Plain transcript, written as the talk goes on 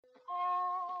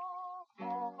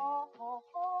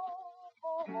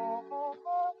Puts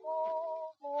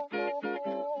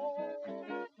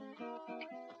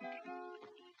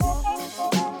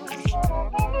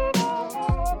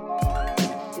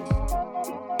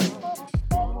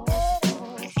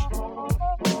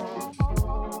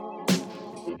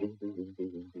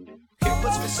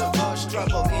me so much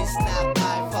trouble, it's not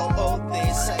my fault. All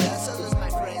this I also lose my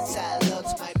friends, I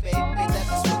lost my baby that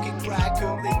was smoking crack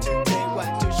only today.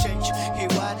 Want to change, he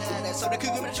wanted it, so the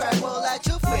cougar will try what I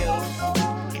to feel.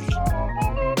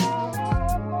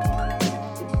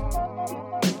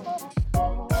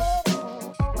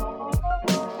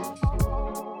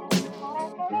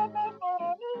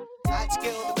 I'd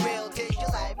kill the real, take your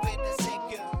life in a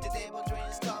second. The devil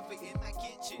drinks coffee in my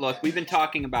kitchen. Look, we've been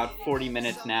talking about 40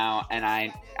 minutes now, and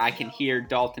I can hear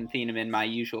Dalton Thieneman, my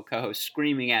usual co-host,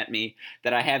 screaming at me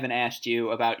that I haven't asked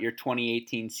you about your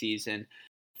 2018 season.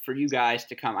 For you guys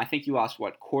to come, I think you lost,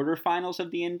 quarterfinals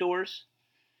of the indoors?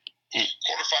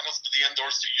 Quarterfinals of the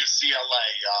indoors to UCLA.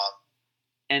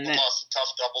 And then, lost a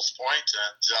tough doubles point,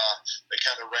 and they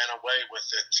kind of ran away with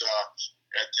it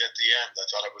at the end. I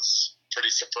thought it was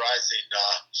pretty surprising,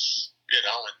 and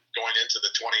going into the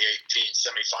 2018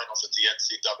 semifinals at the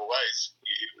NCAAs,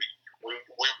 we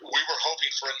were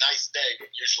hoping for a nice day, but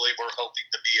usually we're hoping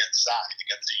to be inside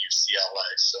against the UCLA.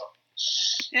 So.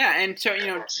 Yeah, and so,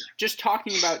 just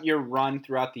talking about your run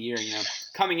throughout the year,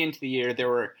 coming into the year, there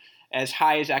were as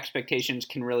high as expectations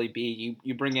can really be.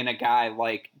 You bring in a guy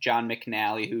like John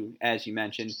McNally, who, as you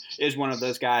mentioned, is one of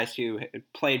those guys who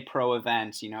played pro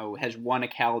events, has won a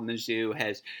Kalamazoo,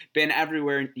 has been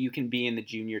everywhere you can be in the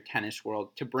junior tennis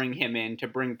world. To bring him in, to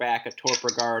bring back a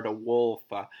Torpegard, a Wolf,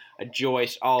 a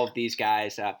Joyce, all of these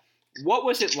guys. What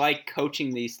was it like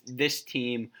coaching this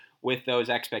team with those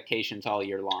expectations all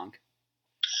year long?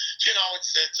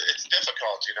 It's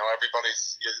difficult.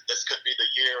 Everybody's, this could be the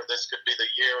year, this could be the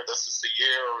year, this is the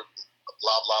year,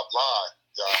 blah, blah, blah.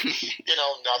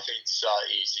 Nothing's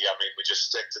easy. I mean, we just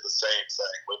stick to the same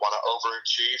thing. We want to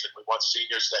overachieve, and we want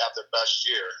seniors to have their best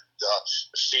year.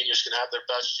 If seniors can have their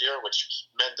best year, which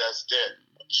Mendez did,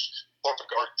 which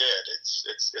Torpegard did,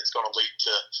 it's going to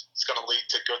lead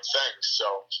to good things. So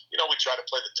we try to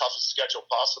play the toughest schedule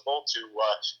possible to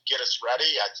get us ready.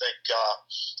 I think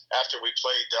after we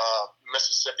played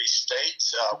Mississippi State,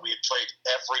 we had played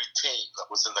every team that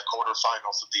was in the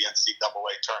quarterfinals of the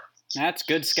NCAA tournament. That's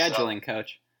good scheduling,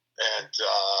 Coach. And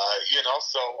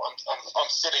so I'm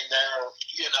sitting there,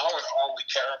 and all we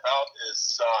care about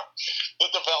is the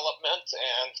development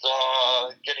and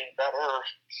getting better.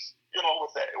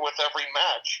 With every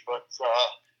match, but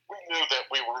we knew that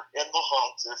we were in the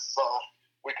hunt if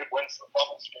we could win some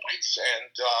doubles points,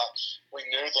 and we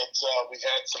knew that we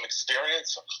had some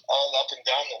experience all up and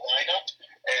down the lineup,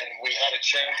 and we had a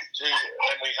chance to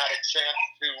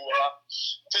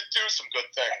do some good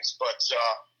things. But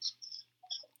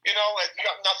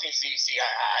nothing's easy.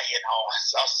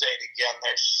 I'll say it again.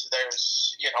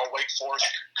 There's Wake Forest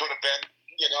could have been.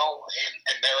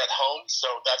 And they're at home, so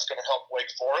that's going to help Wake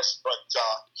Forest. But,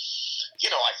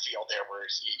 I feel there were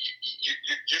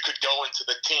you could go into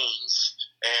the teams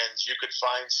and you could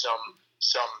find some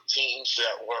teams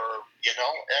that were,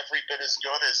 every bit as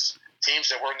good as teams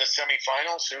that were in the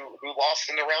semifinals who lost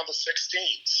in the round of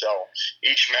 16. So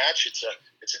each match, it's a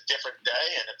different day,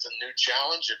 and it's a new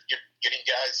challenge of getting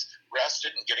guys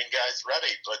rested and getting guys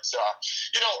ready. But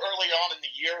early on in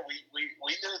the year, we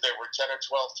knew there were 10 or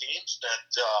 12 teams that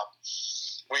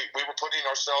we were putting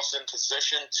ourselves in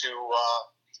position to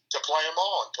play them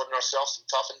all, and putting ourselves in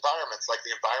tough environments, like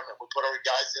the environment we put our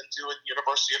guys into at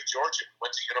University of Georgia. We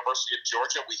went to University of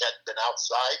Georgia. We hadn't been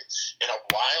outside in a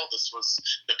while. This was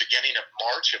the beginning of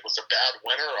March. It was a bad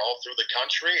winter all through the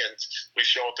country, and we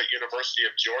show up at University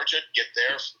of Georgia, get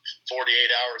there 48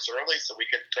 hours early so we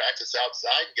could practice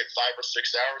outside and get 5 or 6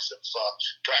 hours of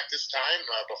practice time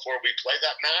before we play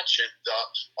that match, and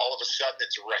all of a sudden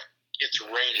it's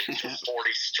raining for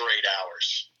 40 straight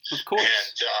hours. Of course.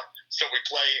 And so we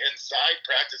play inside,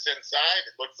 practice inside.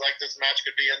 It looks like this match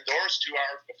could be indoors. 2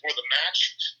 hours before the match,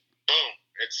 boom,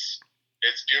 it's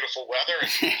beautiful weather.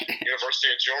 And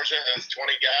University of Georgia has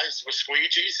 20 guys with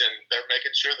squeegees, and they're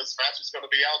making sure this match is going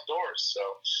to be outdoors. So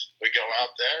we go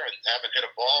out there and haven't hit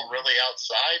a ball really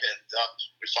outside, and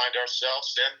we find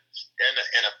ourselves in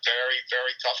a very,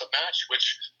 very tough match,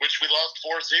 which we lost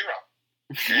 4-0.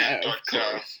 But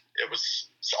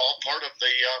it's all part of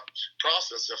the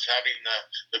process of having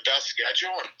the best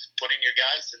schedule and putting your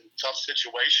guys in tough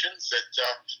situations that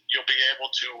you'll be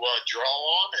able to draw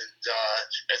on, and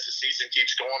as the season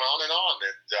keeps going on and on.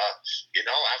 And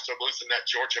after losing that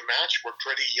Georgia match, we're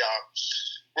pretty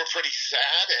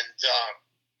sad, and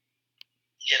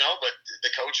but the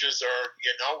coaches are,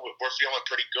 we're feeling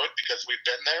pretty good because we've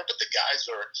been there, but the guys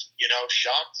are,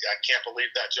 shocked. I can't believe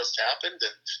that just happened.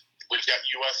 And we've got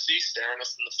USC staring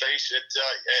us in the face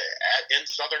in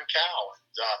Southern Cal. And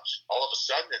all of a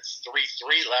sudden, it's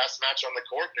 3-3 last match on the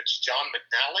court, and it's John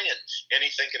McNally, and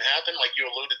anything can happen, like you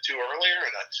alluded to earlier,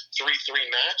 in a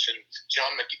 3-3 match. And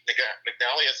John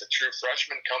McNally, as a true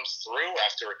freshman, comes through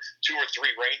after 2 or 3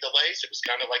 rain delays. It was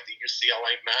kind of like the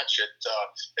UCLA match at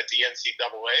the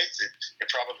NCAAs.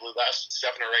 It probably lasted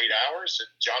 7 or 8 hours,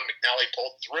 and John McNally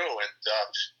pulled through, and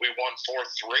we won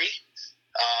 4-3.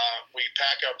 We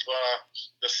pack up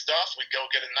the stuff, we go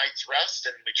get a night's rest,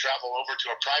 and we travel over to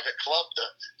a private club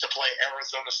to play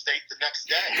Arizona State the next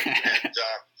day. And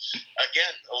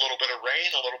again, a little bit of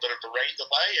rain, a little bit of a rain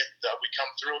delay, and we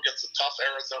come through against a tough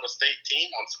Arizona State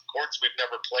team on some courts we've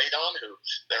never played on, who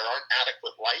there aren't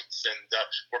adequate lights, and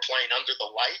we're playing under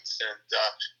the lights. And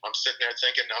I'm sitting there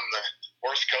thinking I'm the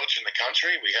worst coach in the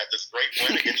country. We had this great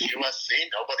win against USC.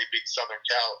 Nobody beat Southern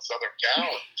Cal at Southern Cal.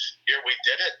 And here we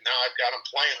did it. Now I've got them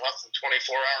playing less than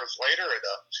 24 hours later at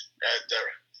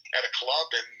a club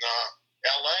in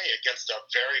LA against a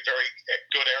very, very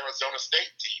good Arizona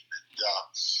State team.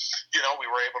 And, we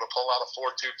were able to pull out a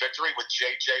 4-2 victory with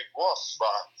J.J. Wolf.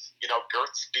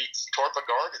 Gertz beats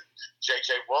Torpegard, and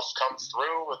J.J. Wolf comes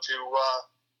through to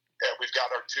we've got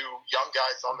our 2 young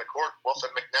guys on the court, Wolf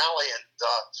and McNally, and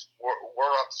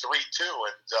we're up 3-2.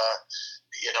 And,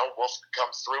 Wolf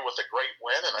comes through with a great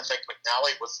win, and I think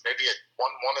McNally was maybe at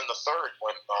 1-1 in the third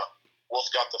when Wolf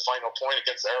got the final point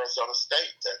against Arizona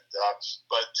State. And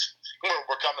but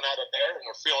we're coming at it there, and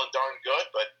we're feeling darn good.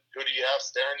 But who do you have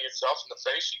staring yourself in the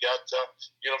face? You got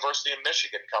University of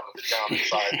Michigan coming to town in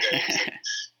 5 days. And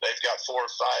they've got 4 or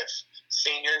 5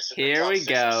 seniors. Here we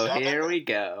go. Here we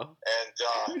go. And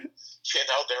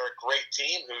they're a great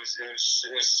team who's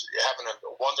having a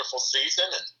wonderful season.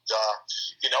 And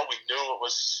we knew it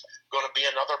was going to be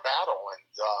another battle, and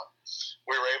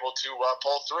we were able to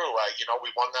pull through.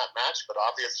 We won that match, but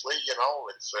obviously,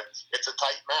 it's a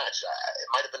tight match. It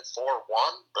might have been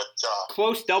 4-1, but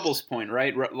close doubles point,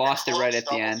 right? Lost it right at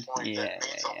the end. Yeah, it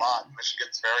means a lot.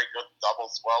 Michigan's very good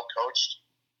doubles, well coached.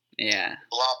 Yeah.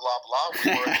 Blah blah blah.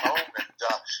 We were at home, and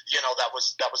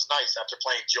that was nice after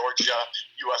playing Georgia,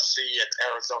 USC, and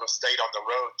Arizona State on the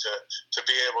road to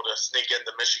be able to sneak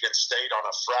into Michigan State on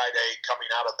a Friday,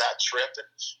 coming out of that trip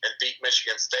and beat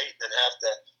Michigan State, and then have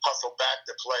to hustle back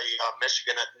to play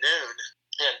Michigan at noon,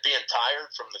 and being tired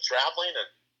from the traveling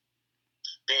and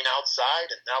being outside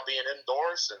and now being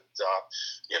indoors, and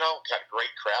got a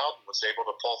great crowd and was able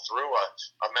to pull through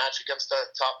a match against a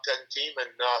top 10 team in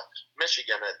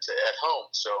Michigan at home.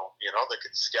 So the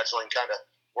scheduling kind of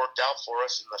worked out for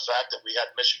us in the fact that we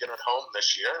had Michigan at home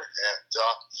this year, and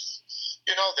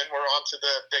then we're on to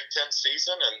the Big Ten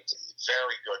season, and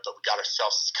very good, but we got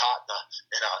ourselves caught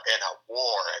in a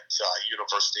war at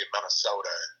University of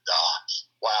Minnesota, and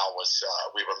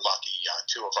we were lucky.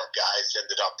 2 of our guys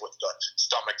ended up with the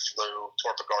stomach flu.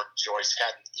 Torpegard and Joyce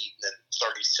hadn't eaten in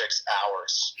 36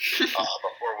 hours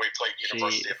before we played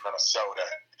University of Minnesota,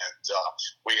 and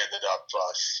we ended up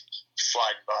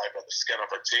sliding by the skin of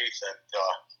our teeth, and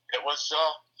it was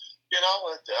a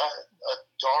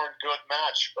darn good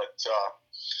match, but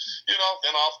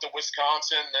then off to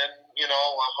Wisconsin, then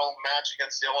a home match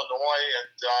against Illinois, and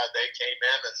they came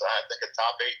in as I think a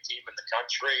top 8 team in the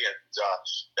country, and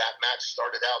that match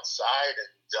started outside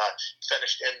and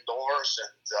finished indoors,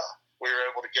 and we were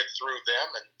able to get through them,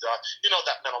 and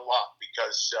that meant a lot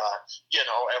because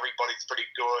everybody's pretty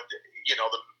good.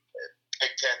 The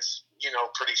Big Ten's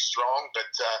pretty strong, but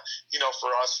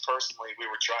for us personally, we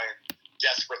were trying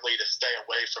desperately to stay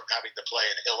away from having to play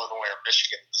in Illinois or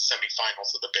Michigan in the semifinals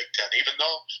of the Big Ten, even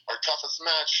though our toughest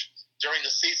match during the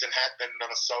season had been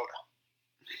Minnesota.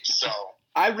 So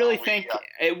I really think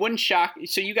it wouldn't shock.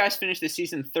 So you guys finished the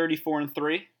season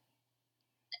 34-3.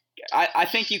 I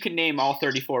think you could name all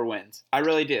 34 wins. I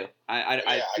really do.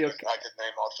 I feel I could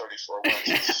name all 34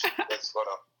 wins. That's what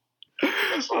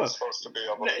I'm supposed to be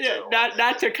able to do.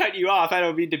 Not to cut you off. I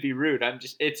don't mean to be rude.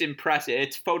 It's impressive.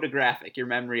 It's photographic. Your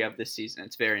memory of this season.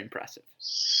 It's very impressive.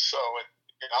 So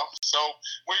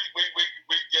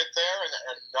we get there, and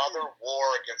another war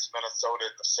against Minnesota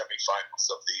in the semifinals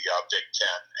of the Big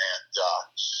Ten, and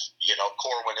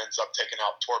Corwin ends up taking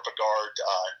out Torpegard.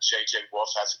 J.J.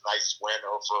 Wolf has a nice win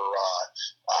over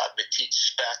Matej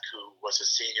Speck, who was a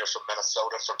senior from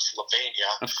Minnesota, from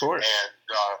Slovenia. Of course. And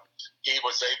he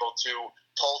was able to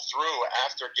pull through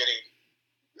after getting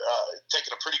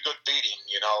taking a pretty good beating.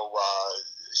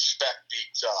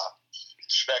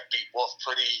 Speck beat Wolf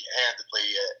pretty handedly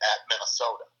at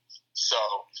Minnesota.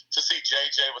 So to see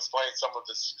JJ was playing some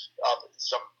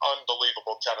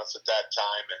unbelievable tennis at that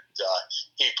time, and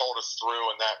he pulled us through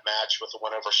in that match with a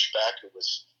win over Speck, who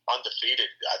was undefeated,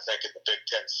 I think, in the Big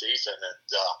Ten season. And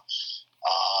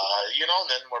and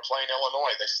then we're playing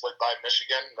Illinois. They slid by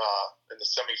Michigan in the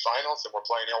semifinals, and we're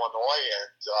playing Illinois,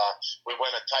 and we win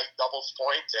a tight doubles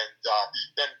point, and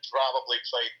then probably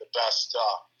played the best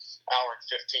hour and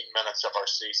 15 minutes of our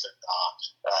season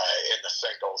in the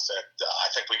singles. And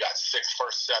I think we got 6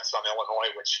 first sets on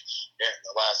Illinois, which in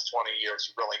the last 20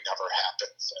 years really never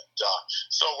happens. And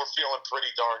so we're feeling pretty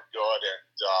darn good. And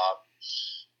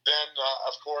then,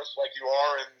 of course, like you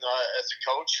are, and as a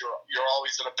coach, you're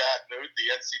always in a bad mood.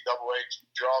 The NCAA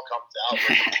draw comes out,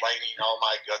 we're complaining, oh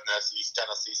my goodness, East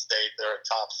Tennessee State, they're a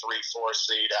top 3-4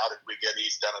 seed. How did we get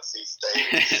East Tennessee State?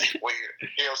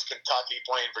 Here's Kentucky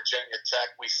playing Virginia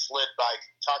Tech. We slid by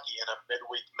Kentucky in a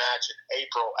midweek match in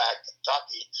April at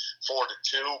Kentucky,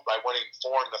 4-2, by winning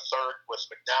 4 in the third with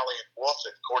McNally and Wolf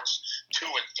at courts 2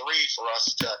 and 3 for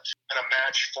us to in a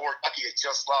match. Kentucky had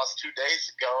just lost 2 days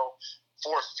ago,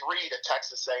 4-3 to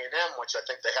Texas A&M, which I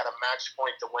think they had a match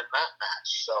point to win that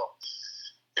match. So,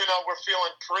 we're feeling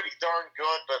pretty darn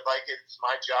good, but like it's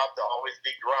my job to always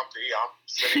be grumpy. I'm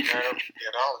sitting there, and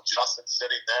Justin's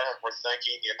sitting there, and we're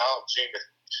thinking,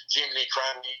 Jimmy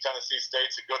Cranley, Tennessee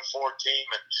State's a good 4 team,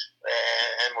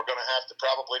 and we're going to have to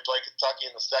probably play Kentucky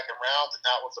in the second round, and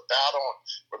that was a battle. And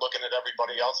we're looking at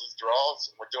everybody else's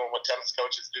draws, and we're doing what tennis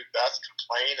coaches do best: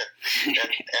 complain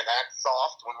and act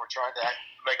soft when we're trying to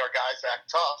make our guys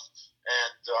act tough.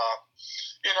 And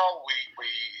we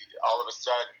all of a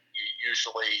sudden,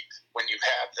 usually when you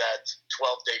have that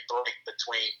 12-day break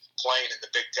between playing in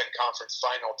the Big Ten Conference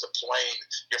Final to playing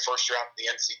your first round of the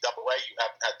NCAA, you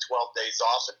haven't had 12 days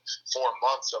off and 4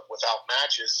 months without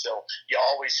matches, so you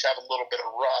always have a little bit of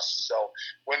rust. So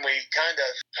when we kind of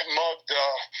mugged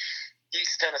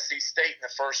East Tennessee State in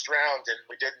the first round and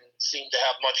we didn't seem to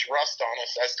have much rust on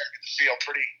us, I started to feel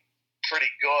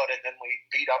pretty good, and then we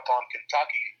beat up on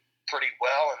Kentucky pretty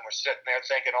well, and we're sitting there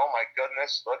thinking, oh my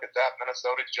goodness, look at that,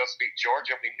 Minnesota just beat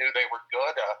Georgia. We knew they were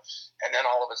good, and then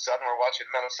all of a sudden we're watching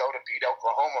Minnesota beat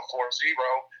Oklahoma 4-0.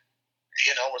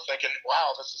 We're thinking,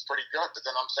 wow, this is pretty good. But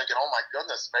then I'm thinking, oh my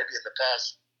goodness, maybe in the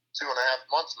past 2.5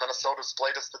 months, Minnesota's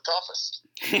played us the toughest.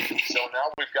 So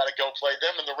now we've got to go play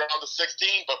them in the round of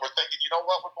 16. But we're thinking, you know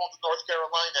what? We're going to North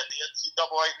Carolina, and the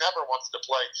NCAA never wants to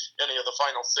play any of the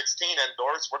final 16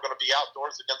 indoors. We're going to be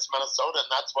outdoors against Minnesota,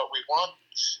 and that's what we want.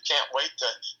 Can't wait to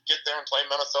get there and play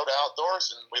Minnesota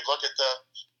outdoors. And we look at the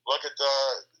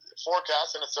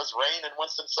forecast, and it says rain in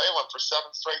Winston-Salem for 7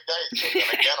 straight days. So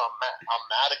then again, I'm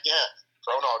mad again.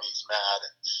 Kronogie's mad,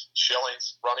 and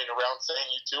Schilling's running around saying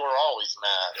you two are always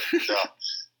mad.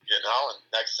 And, and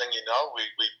next thing you know, we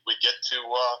get to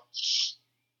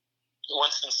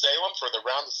Winston-Salem for the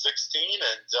round of 16,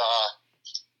 and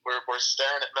we're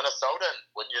staring at Minnesota, and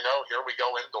when you know, here we go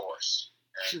indoors.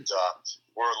 And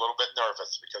we're a little bit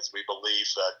nervous because we believe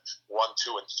that 1,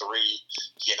 2, and 3,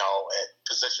 at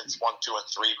positions 1, 2, and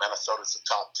 3, Minnesota's a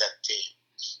top 10 team.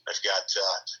 They've got 2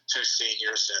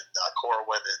 seniors in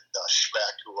Corwin and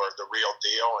Speck, who are the real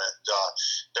deal, and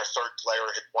their third player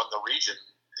had won the regional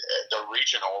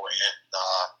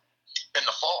in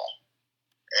the fall.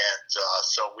 And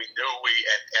so we knew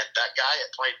and that guy at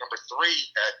play number 3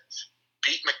 had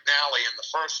beat McNally in the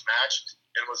first match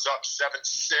and was up 7-6,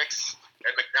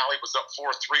 and McNally was up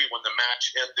 4-3 when the match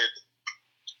ended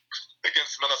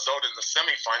against Minnesota in the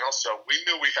semifinals. So we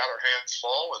knew we had our hands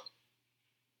full, and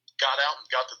got out and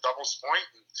got the doubles point,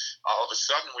 and all of a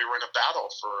sudden we were in a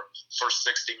battle for first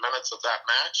 60 minutes of that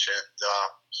match, and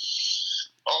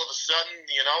all of a sudden,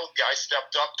 guy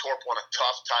stepped up. Torp won a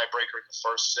tough tiebreaker in the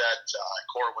first set.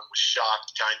 Corwin was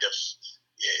shocked, kind of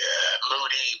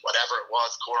moody, whatever it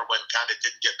was. Corwin kind of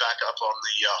didn't get back up on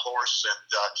the horse, and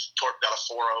Torp got a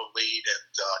 4-0 lead, and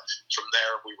from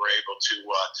there we were able to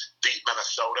beat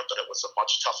Minnesota, but it was a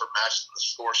much tougher match than the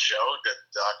score showed. And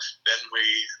then we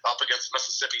up against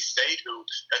Mississippi State, who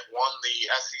had won the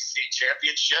SEC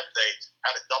championship. They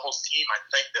had a doubles team, I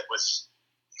think, that was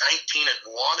 19-1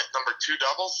 at number 2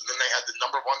 doubles, and then they had the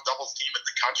number 1 doubles team in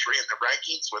the country in the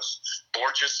rankings with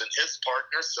Borges and his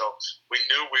partner. So we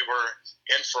knew we were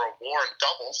in for a war in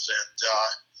doubles, and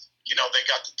they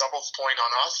got the doubles point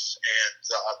on us, and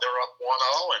they're up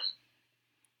 1-0, and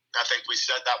I think we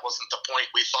said that wasn't the point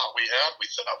we thought we had. We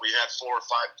thought we had 4 or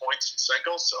 5 points in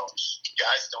singles. So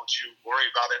guys, don't you worry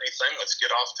about anything. Let's get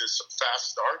off to some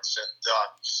fast starts, and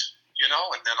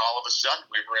and then all of a sudden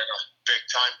we were in a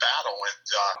big-time battle. And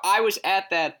I was at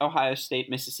that Ohio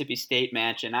State-Mississippi State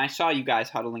match, and I saw you guys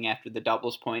huddling after the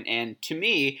doubles point, and to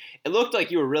me, it looked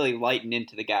like you were really lighting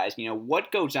into the guys.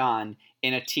 What goes on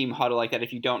in a team huddle like that,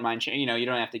 if you don't mind, you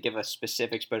don't have to give us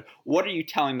specifics, but what are you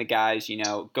telling the guys,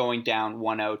 going down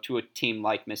 1-0 to a team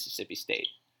like Mississippi State?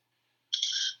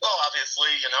 Well,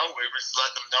 obviously, we were just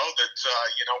letting them know that,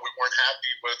 we weren't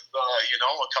happy with,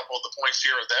 a couple of the points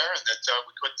here or there, and that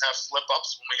we couldn't have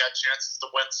slip-ups when we had chances to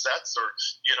win sets or,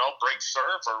 break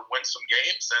serve or win some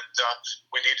games. And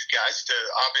we needed guys to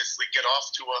obviously get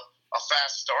off to a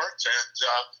fast start, and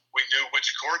we knew which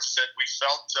courts that we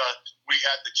felt we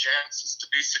had the chances to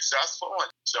be successful. And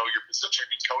so you're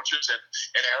positioning coaches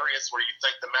in areas where you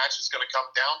think the match is going to come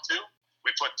down to. We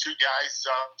put two guys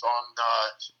on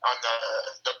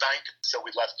the bank, so we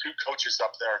left two coaches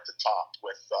up there at the top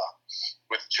with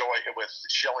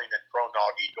Schilling and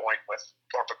Kronagi going with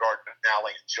Torpegard,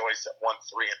 McNally, and Joyce at 1,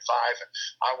 3, and 5. And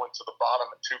I went to the bottom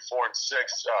at 2, 4, and 6,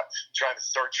 trying to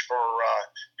search for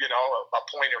a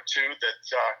point or two that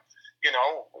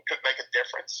could make a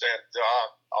difference. And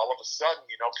all of a sudden,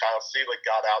 Kyle Seelig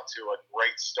got out to a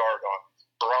great start on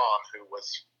Braun, who was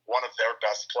one of their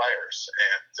best players.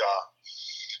 And,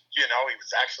 he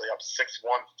was actually up 6-1,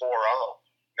 4-0.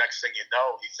 Next thing you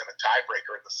know, he's in a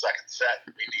tiebreaker in the second set.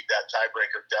 We need that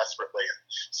tiebreaker desperately. And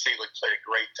Seelig played a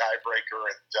great tiebreaker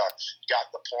and got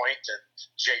the point. And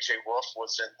J.J. Wolf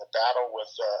was in the battle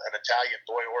with an Italian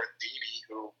boy, Ordini,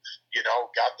 who,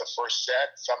 got the first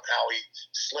set. Somehow he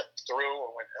slipped through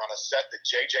and went on a set that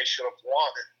J.J. should have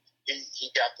won. And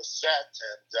he got the set.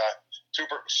 And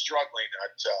Tubert was struggling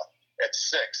at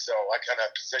 6, so I kind of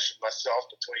positioned myself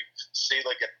between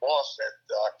Seelig and Wolf, and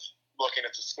looking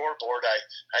at the scoreboard, I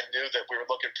knew that we were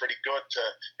looking pretty good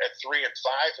at 3 and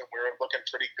 5, and we were looking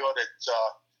pretty good at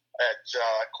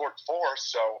court 4.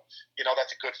 So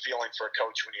that's a good feeling for a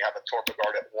coach when you have a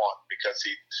Torpegard at 1, because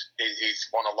he's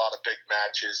won a lot of big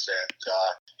matches, and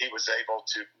he was able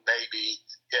to maybe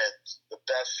hit the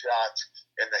best shot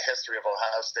in the history of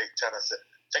Ohio State tennis. I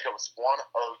think it was 1-0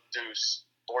 deuce.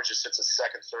 Borges hits a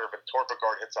second serve, and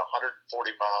Torpegard hits a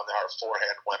 140-mile-an-hour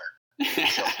forehand winner.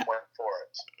 Just went for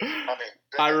it. I mean,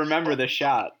 I remember the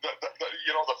shot. The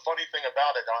funny thing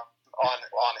about it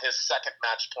on his second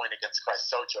match point against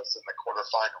Chrysochos in the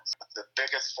quarterfinals, the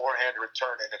biggest forehand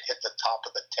return, and it hit the top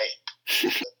of the tape.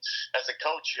 As a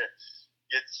coach, you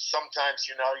sometimes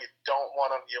you don't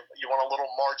want them. You want a little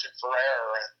margin for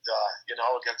error, and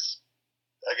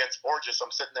against Borges,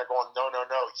 I'm sitting there going, no,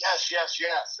 yes.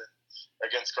 And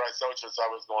against Chrysochos, I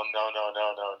was going, no.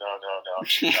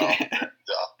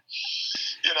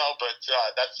 But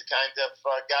that's the kind of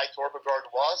guy Torpegard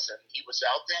was, and he was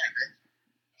out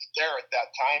there at that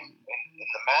time in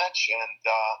the match, and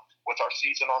with our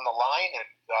season on the line, and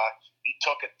he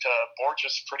took it to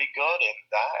Borges pretty good, and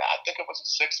I think it was a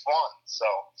 6-1. So,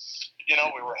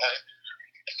 we were at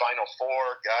Final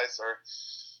Four. Guys are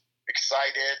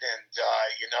excited, and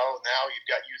now you've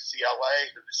got UCLA,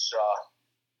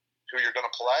 who you're going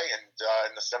to play, and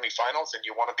in the semifinals, and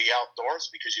you want to be outdoors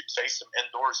because you'd face them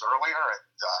indoors earlier, and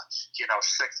 6'4",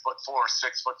 6'5",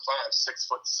 6'6",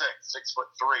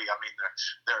 6'3". I mean,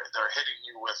 they're hitting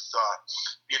you with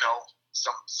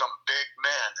some big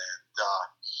men,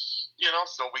 and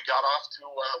so we got off to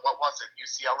what was it?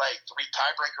 UCLA 3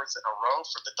 tiebreakers in a row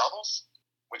for the doubles,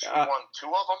 which we won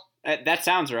 2 of them. That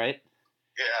sounds right.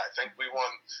 Yeah, I think we won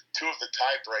 2 of the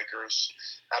tiebreakers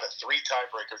out of 3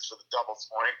 tiebreakers for the doubles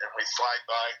point, and we slide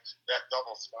by that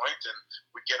doubles point, and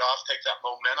we get off, take that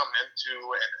momentum into,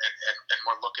 and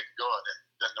we're looking good, and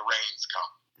then the rains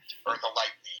come, or the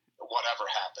lightning, or whatever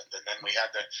happened, and then we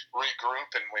had to regroup,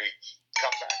 and we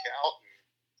come back out,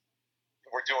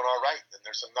 and we're doing all right, and then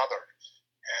there's another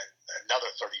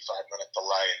 35-minute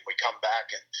delay, and we come back,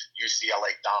 and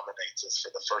UCLA dominates us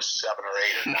for the first 7 or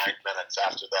 8 or 9 minutes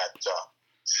after that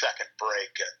second break,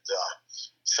 and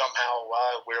somehow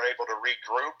we're able to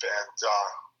regroup, and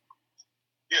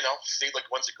Seelig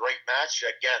wins a great match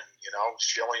again.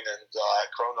 Schilling and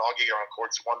Kronagi are on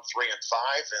courts 1, 3, and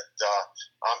 5, and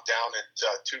I'm down at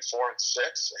 2, 4, and 6,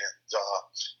 and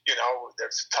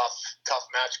there's a tough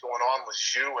match going on with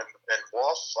Zhu and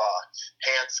Wolf.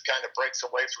 Hans kind of breaks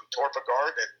away from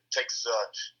Torpegard and takes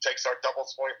our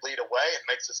doubles point lead away and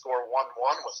makes the score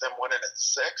 1-1 with them winning at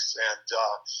 6, and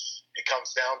it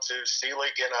comes down to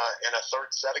Seelig in a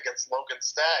third set against Logan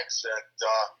Staggs, and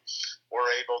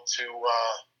we're able to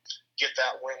get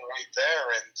that win right there,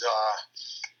 and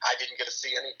I didn't get to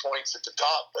see any points at the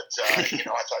top, but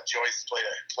I thought Joyce played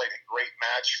a great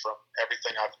match from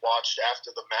everything I've watched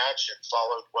after the match, and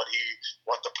followed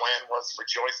what the plan was for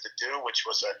Joyce to do, which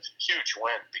was a huge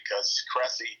win because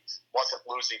Cressy wasn't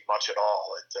losing much at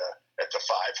all at the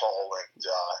 5-hole, and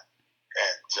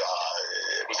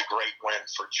it was a great win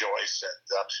for Joyce.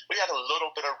 And we had a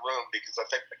little bit of room because I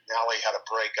think McNally had a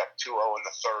break up 2-0 in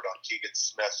the third on Keegan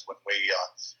Smith when we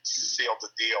sealed the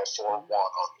deal 4-1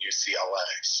 on UCLA.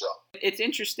 So it's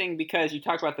interesting because you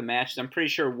talk about the matches. I'm pretty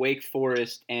sure Wake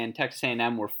Forest and Texas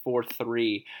A&M were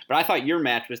 4-3, but I thought your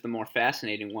match was the more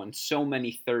fascinating one. So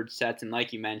many third sets, and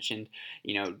like you mentioned,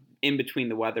 in between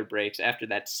the weather breaks, after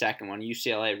that second one,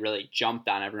 UCLA really jumped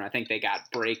on everyone. I think they got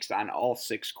breaks on all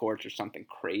 6 courts or something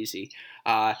crazy.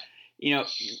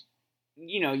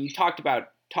 You talked about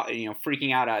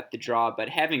freaking out at the draw, but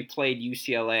having played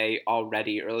UCLA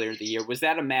already earlier in the year, was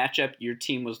that a matchup your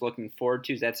team was looking forward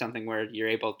to? Is that something where you're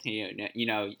able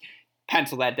to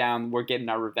pencil that down? We're getting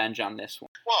our revenge on this one.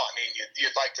 Well, I mean,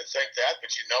 you'd like to think that,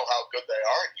 but you know how good they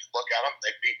are. And you look at them;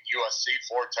 they beat USC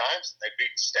 4 times. They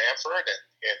beat Stanford, and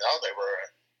they were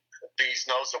a bee's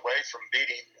nose away from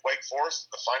beating Wake Forest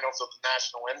in the finals of the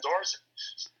National Indoors.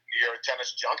 You're a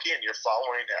tennis junkie, and you're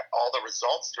following all the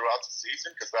results throughout the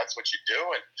season because that's what you do.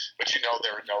 But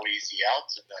there are no easy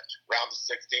outs in the round of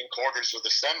 16 quarters of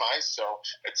the semis. So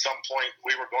at some point,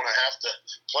 we were going to have to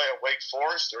play a Wake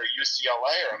Forest or a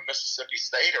UCLA or a Mississippi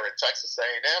State or a Texas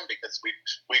A&M because we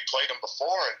played them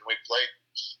before, and we played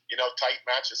tight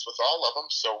matches with all of them.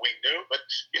 So we knew, but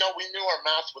we knew our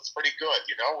math was pretty good.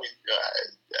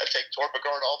 I take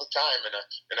Torpegaard all the time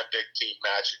in a big team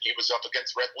match, and he was up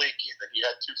against Red Leakey, and then you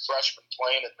had 2 freshmen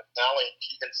playing, and McNally and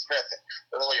Keegan Smith. And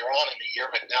earlier on in the year,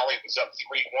 McNally was up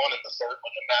 3-1 in the third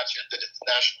when the match ended at the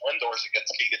National Indoors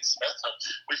against Keegan Smith. And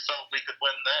we felt we could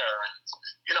win there, and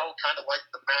kind of like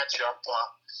the matchup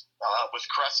with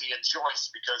Cressy and Joyce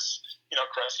because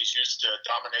Cressy's used to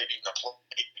dominating the play,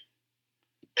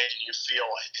 making you feel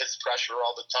his pressure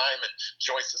all the time, and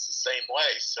Joyce is the same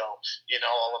way. So,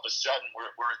 all of a sudden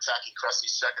we're attacking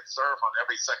Cressy's second serve on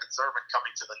every second serve and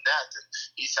coming to the net, and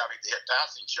he's having to hit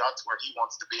passing shots where he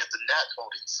wants to be at the net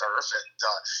holding serve, and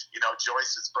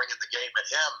Joyce is bringing the game at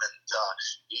him, and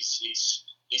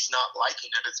he's not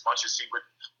liking it as much as he would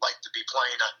like to be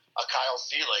playing a Kyle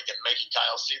Seelig and making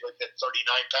Kyle Seelig hit 39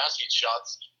 passing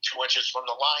shots 2 inches from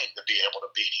the line to be able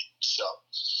to beat him. So,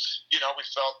 we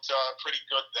felt pretty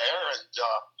good there, and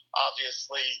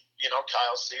obviously,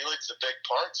 Kyle Seelig's a big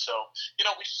part. So,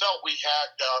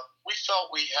 we felt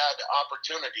we had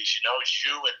opportunities.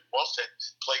 Zhu and Wolf had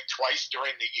played twice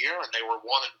during the year, and they were 1-1.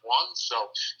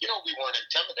 So, we weren't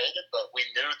intimidated, but we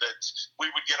knew that we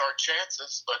would get our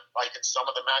chances. But like in some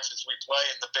of the matches we play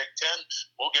in the Big Ten,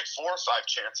 we'll get 4 or 5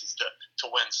 chances to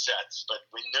win sets. But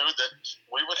we knew that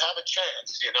we would have a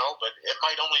chance, but it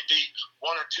might only be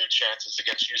 1 or 2 chances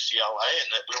against UCLA, and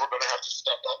that we were going to have to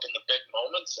step up in the big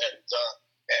moments and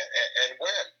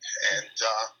win. And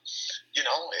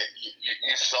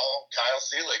you saw Kyle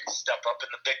Seelig step up in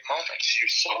the big moments. You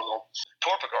saw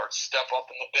Torpegaard step up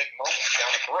in the big moments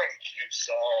down a break. You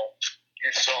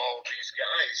saw these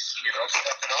guys,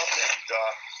 stepping up and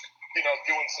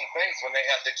doing some things when they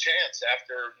had the chance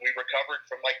after we recovered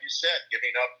from, like you said,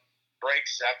 giving up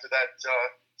breaks after that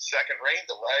second rain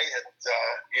delay,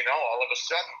 and all of a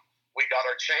sudden we got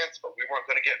our chance, but we weren't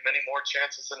going to get many more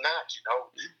chances than that.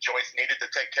 Joyce needed to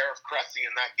take care of Cressy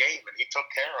in that game, and he took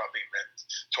care of him. And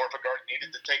Torpegaard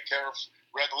needed to take care of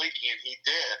Red Leakey, and he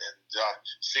did. And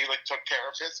Seelig took care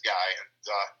of his guy, and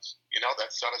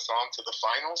that set us on to the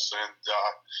finals. And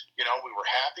we were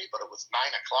happy, but it was 9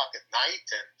 o'clock at night,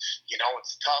 and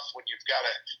it's tough when you've got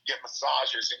to get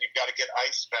massages and you've got to get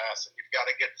ice baths and you've got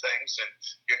to get things, and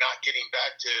you're not getting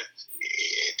back to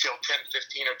till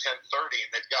 10:15 or 10:30,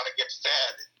 and they've got to get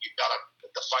fed. You've got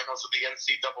the finals of the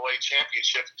NCAA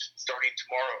championship starting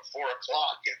tomorrow at 4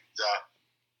 o'clock, and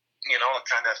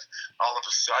kind of all of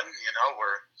a sudden,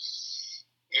 we're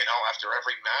after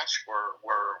every match, we're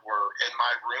in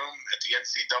my room at the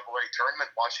NCAA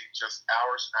tournament watching just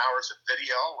hours and hours of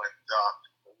video and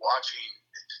watching,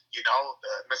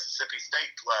 the Mississippi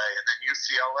State play and then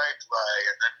UCLA play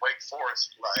and then Wake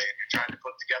Forest play, and you're trying to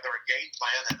put together a game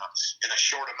plan in a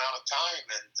short amount of time.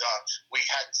 And we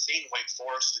hadn't seen Wake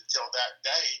Forest until that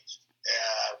day.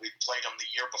 We played them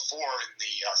the year before in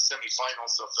the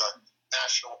semifinals of the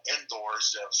National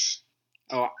Indoors of.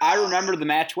 Oh, I remember the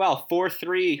match well.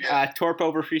 4-3, Torp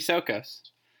over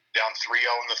Chryssokos. Down 3-0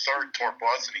 in the third, Torp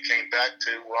was, and he came back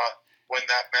to win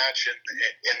that match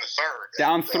in the third.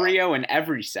 Down 3-0 in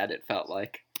every set, it felt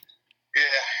like.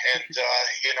 Yeah, and,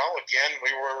 again,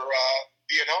 we were,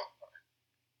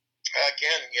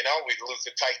 Again, we lose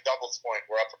a tight doubles point.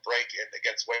 We're up a break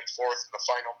against Wake Forest in the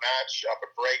final match. Up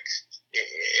a break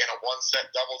in a one-set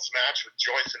doubles match with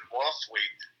Joyce and Wolf. We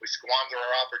squander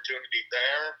our opportunity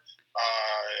there.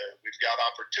 We've got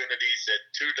opportunities at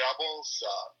two doubles.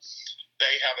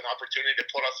 They have an opportunity to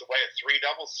put us away at three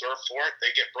doubles, serve for it.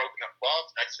 They get broken up love.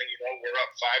 Next thing you know, we're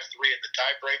up 5-3 in the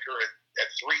tiebreaker at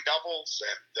three doubles.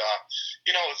 And,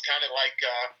 it's kind of like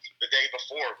the day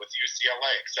before with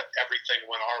UCLA, except everything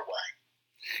went our way.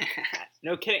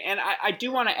 No kidding. And I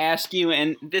do want to ask you,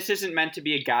 and this isn't meant to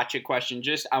be a gotcha question,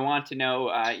 just I want to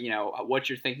know, what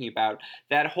you're thinking about.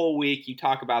 That whole week, you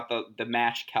talk about the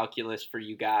match calculus for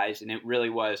you guys, and it really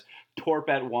was Torp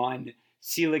at 1,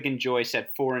 Seelig and Joyce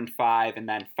at 4 and 5, and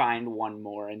then find one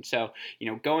more. And so,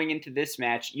 going into this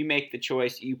match, you make the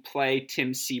choice. You play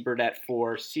Tim Siebert at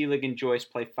 4. Seelig and Joyce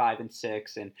play 5 and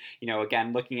 6. And,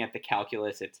 again, looking at the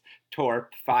calculus, it's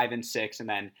Torp 5 and 6. And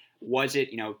then was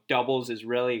it, doubles is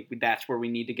really, that's where we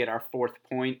need to get our 4th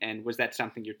point? And was that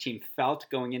something your team felt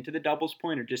going into the doubles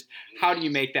point? Or just how do you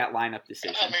make that lineup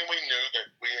decision? I mean, we knew that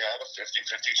we had a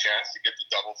 50-50 chance to get the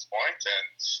doubles point. And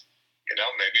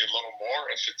maybe a little more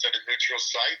if it's at a neutral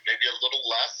site, maybe a little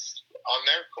less on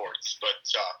their courts. But,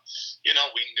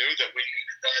 we knew that we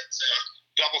needed that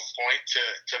doubles point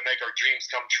to make our dreams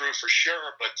come true for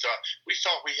sure. But we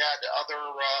felt we had other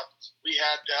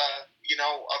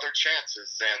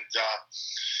chances. And,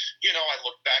 I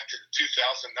look back to the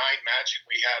 2009 match, and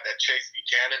we had Chase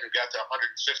Buchanan, who got to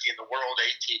 150 in the world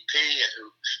ATP, and who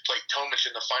played Tomic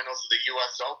in the finals of the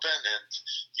U.S. Open. And,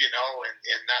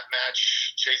 in that match,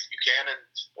 Chase Buchanan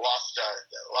lost.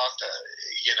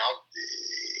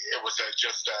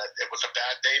 It was a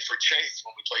bad day for Chase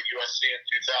when we played USC in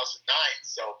 2009.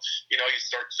 So, you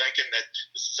start thinking that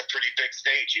this is a pretty big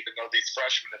stage, even though these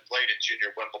freshmen have played in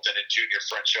Junior Wimbledon and Junior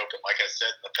French Open, like I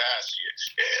said in the past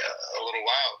a little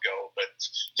while ago. But,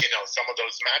 some of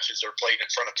those matches are played in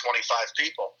front of 25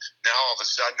 people. Now, all of a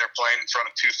sudden, they're playing in front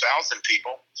of 2,000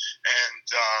 people. And,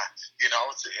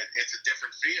 it's a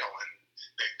different feel. And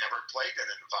they've never played in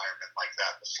an environment like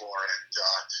that before. And,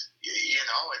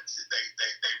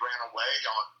 they ran away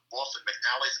on Wolf and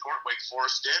McNally's court. Wake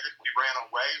Forest did. And we ran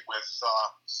away with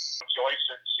Joyce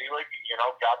and Seelig,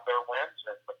 got their wins.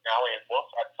 And McNally and Wolf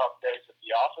had tough days at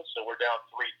the office. So we're down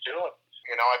 3-2.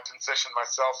 And, I positioned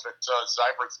myself at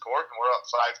Zybert's court, and we're up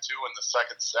 5-2 in the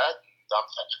second set. And I'm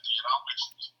thinking,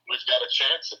 we've got a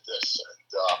chance at this. And,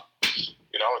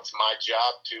 it's my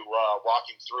job to walk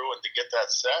him through and to get that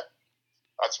set.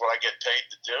 That's what I get paid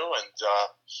to do. And,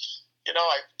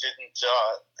 I didn't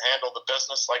handle the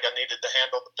business like I needed to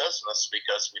handle the business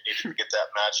because we needed to get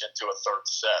that match into a third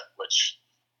set, which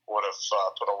would have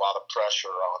put a lot of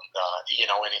pressure on,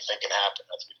 anything can happen,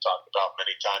 as we've talked about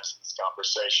many times in this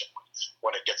conversation.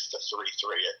 When it gets to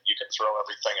 3-3, you can throw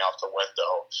everything out the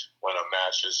window when a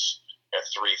match is at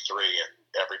 3-3 and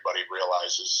everybody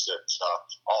realizes that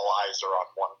all eyes are on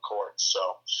one court. So,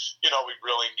 we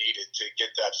really needed to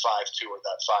get that 5-2 or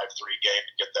that 5-3 game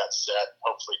and get that set.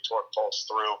 Hopefully Torp pulls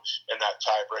through in that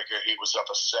tiebreaker. He was up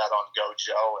a set on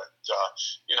Gojo, and,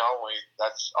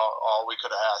 that's all we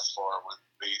could have asked for would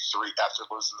be 3 after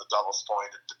losing the doubles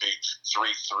point and to be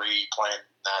 3-3 playing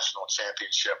national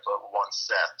championship at one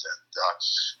set. And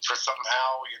for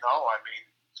somehow,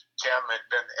 Tim had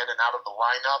been in and out of the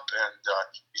lineup, and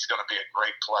he's going to be a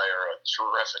great player, a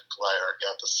terrific player.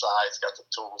 Got the size, got the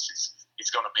tools.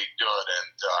 He's going to be good,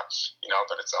 and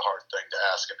but it's a hard thing to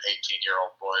ask an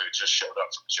 18-year-old boy who just showed up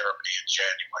from Germany in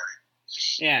January.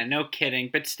 Yeah, no kidding.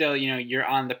 But still, you're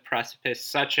on the precipice.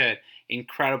 Such an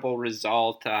incredible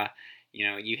result.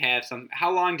 You have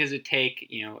how long does it take,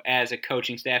 as a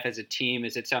coaching staff, as a team?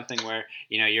 Is it something where,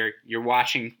 you're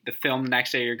watching the film the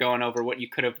next day, you're going over what you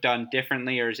could have done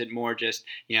differently, or is it more just,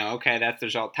 okay, that's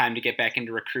the result, time to get back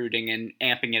into recruiting and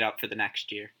amping it up for the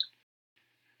next year?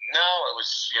 No, it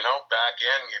was, back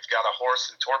in, you've got a horse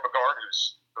in Torpegard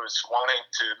who's wanting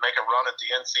to make a run at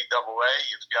the NCAA.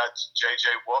 You've got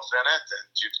J.J. Wolf in it, and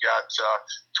you've got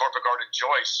Torpegard and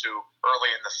Joyce, who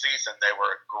early in the season, they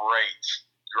were a great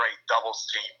doubles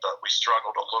team, but we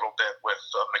struggled a little bit with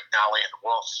McNally and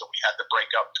Wolf, so we had to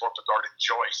break up Torpegard and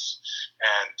Joyce,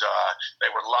 and they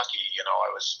were lucky.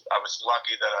 I was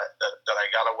lucky that I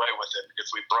got away with it because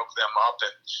we broke them up,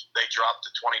 and they dropped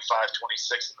to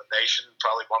 25-26 in the nation,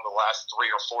 probably one of the last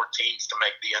 3 or 4 teams to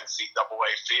make the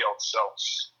NCAA field. So,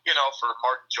 for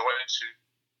Martin Joyce, who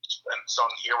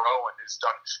unsung hero and has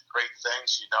done great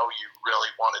things. You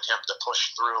really wanted him to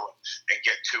push through and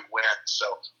get 2 wins. So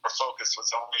our focus was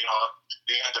only on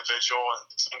the individual and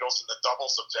the singles and the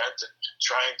doubles event, and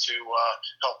trying to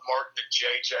help Martin and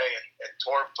JJ and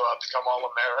Torp become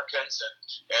All-Americans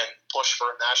and push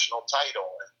for a national title.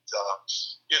 And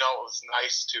it was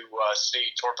nice to see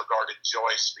Torpegard and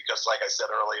Joyce, because like I said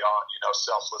early on,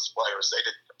 selfless players. They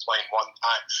didn't complain one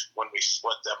time when we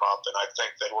split them up, and I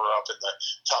think they were up in the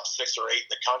top 6 or 8 in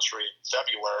the country in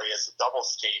February as a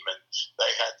doubles team, and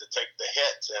they had to take the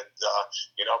hit and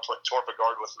put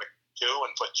Torpegard with McDoo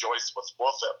and put Joyce with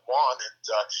Wolf at 1, and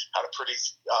had a pretty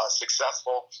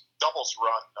successful doubles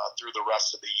run through the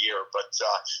rest of the year. But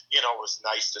it was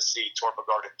nice to see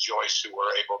Torpegard and Joyce, who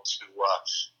were able to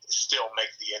still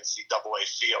make the NCAA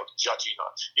field, judging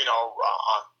on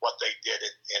on what they did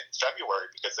in February,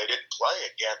 because they didn't play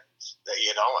again.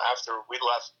 After we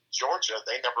left Georgia,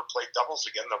 they never played doubles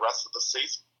again the rest of the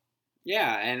season.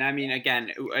 Yeah, and I mean,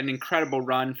 again, an incredible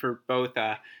run for both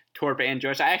Torp and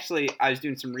Joyce. I was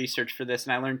doing some research for this,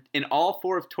 and I learned in all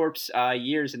 4 of Torp's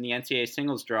years in the NCAA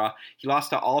singles draw, he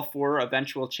lost to all 4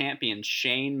 eventual champions: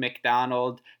 Shane,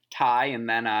 McDonald, Ty, and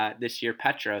then this year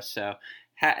Petros. So,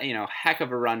 heck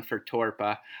of a run for Torp.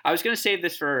 I was going to save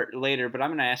this for later, but I'm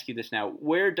going to ask you this now.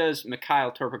 Where does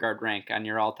Mikhail Torpegard rank on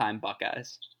your all-time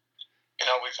Buckeyes?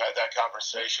 We've had that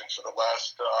conversation for the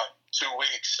last 2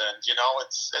 weeks, and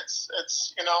it's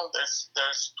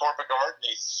there's Torpegard, and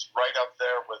he's right up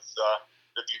there with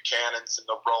the Buchanans and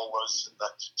the Rolas and the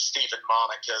Stephen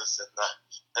Monicas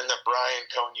and the Brian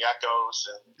Cognaccos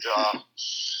and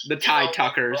the Ty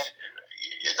Tuckers.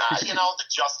 The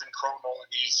Justin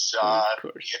Kronogis,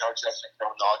 Justin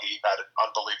Kronogi had an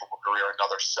unbelievable career.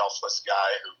 Another selfless guy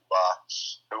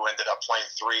who ended up playing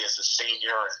 3 as a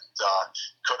senior and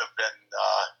could have been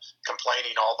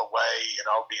complaining all the way,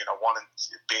 being the 1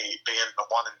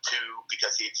 and 2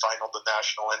 because he'd finaled the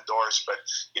national indoors. But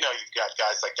you've got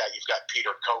guys like that. You've got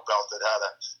Peter Kobelt that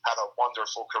had a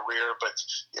wonderful career. But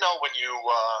when you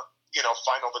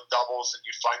final the doubles and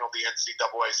you final the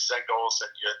NCAA singles,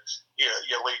 and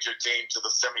you lead your team to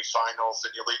the semifinals,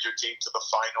 and you lead your team to the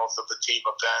finals of the team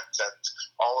event, and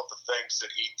all of the things that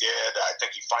he did. I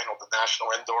think he finaled the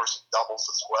national indoors and doubles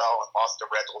as well, and lost to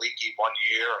Red Leakey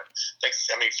 1 year, and I think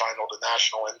semifinal the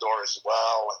national indoor as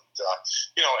well, and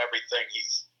everything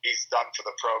he's done for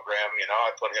the program.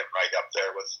 I put him right up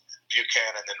there with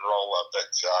Buchanan and Rolla,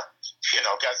 but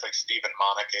guys like Stephen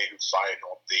Monica, who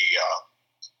finaled the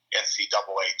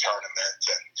NCAA tournament,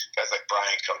 and guys like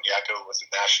Brian Cognaco, who was a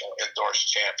national indoors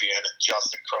champion, and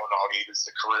Justin Kronogi, who's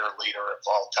the career leader of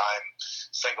all-time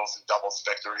singles and doubles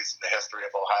victories in the history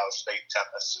of Ohio State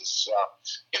tennis.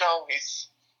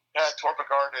 He's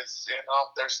Torpegard is,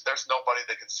 there's nobody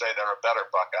that can say they're a better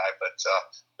Buckeye, but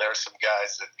there are some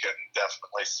guys that can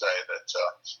definitely say that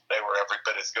they were every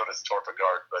bit as good as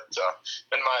Torpegard. But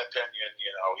in my opinion,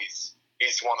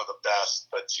 he's one of the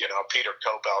best. But Peter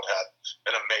Kobelt had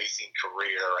an amazing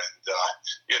career, and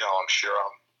I'm sure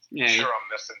I'm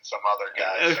missing some other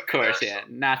guys. Of course,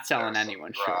 not selling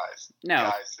anyone short. No,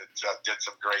 guys that did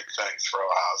some great things for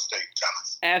Ohio State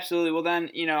tennis. Absolutely. Well,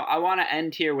 then, I want to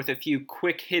end here with a few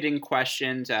quick hitting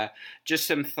questions. Just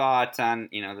some thoughts on,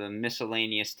 the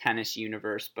miscellaneous tennis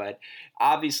universe. But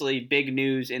obviously, big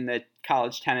news in the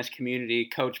college tennis community.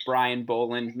 Coach Brian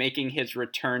Boland making his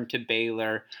return to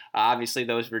Baylor. Obviously,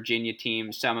 those Virginia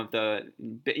teams, some of the,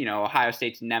 Ohio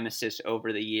State's nemesis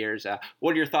over the years.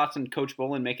 What are your thoughts on Coach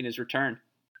Boland making his return?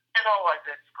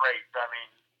 It's great. I mean,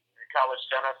 college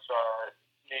tennis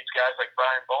needs guys like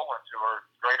Brian Boland who are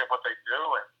great at what they do,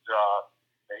 and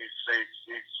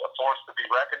he's a force to be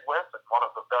reckoned with, and one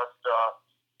of the best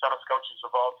tennis coaches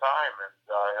of all time. And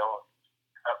he'll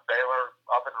have Baylor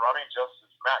up and running just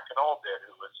as Matt Knoll did,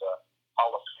 who was a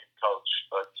Hall of Fame coach.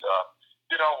 But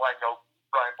I know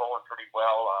Brian Boland pretty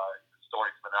well. The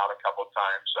story's been out a couple of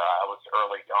times. I was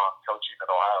early on coaching at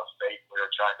Ohio State. We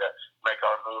were trying to make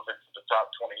our move into the top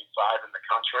 25 in the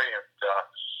country, and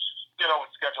we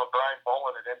scheduled Brian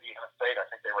Boland at Indiana State. I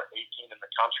think they were 18 in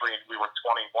the country, and we were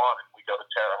 21, and we go to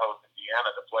Terre Haute,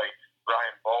 Indiana, to play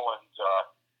Brian Boland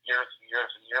years and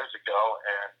years and years ago.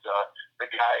 And the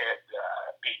guy had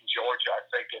beaten Georgia, I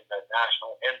think, in the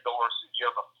national indoors the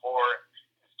year before.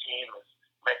 His team is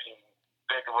making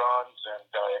big runs, and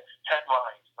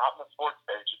headlines, not on the sports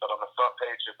page, but on the front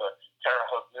page of the Terre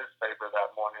Haute newspaper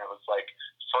that morning. It was like,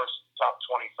 first top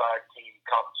 25 team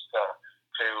comes to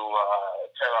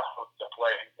Terre Haute to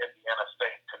play Indiana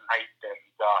State tonight. And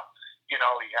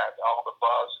he had all the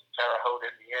buzz in Terre Haute,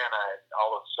 Indiana, and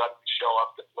all of a sudden show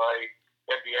up to play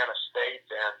Indiana State,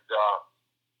 and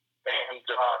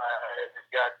it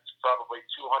got probably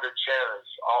 200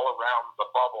 around the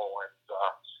bubble, and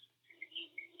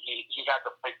he had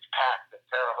the big pack at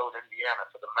Terre Haute, Indiana,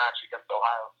 for the match against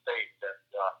Ohio State, and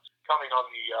coming on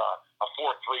a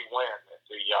 4-3 win at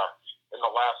in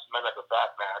the last minute of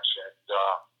that match, and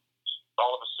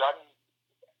all of a sudden,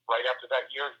 right after that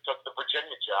year, he took the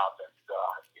Virginia job, and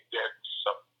he did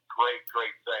some great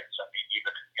things. I mean,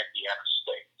 even in Indiana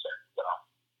State, and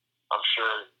I'm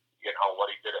sure what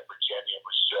he did at Virginia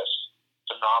was just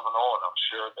phenomenal, and I'm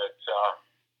sure that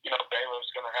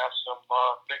Baylor's going to have some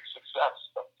big success.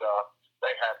 But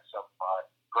they had some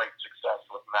great success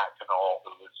with Matt Knoll,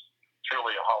 who is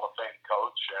truly a Hall of Fame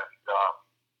coach, and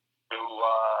who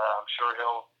I'm sure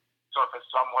he'll surface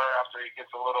somewhere after he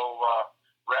gets a little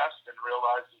rest and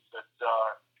realizes that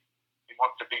he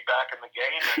wants to be back in the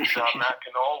game, and Matt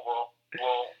Knoll will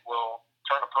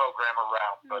turn a program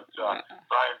around. But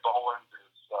Brian Boland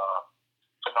is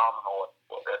phenomenal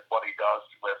at what he does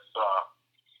with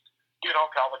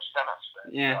college tennis.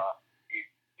 And,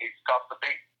 he's tough to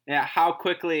beat. Yeah, how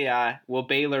quickly will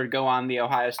Baylor go on the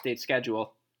Ohio State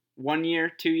schedule? 1 year,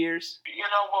 2 years?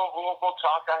 We'll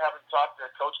talk. I haven't talked to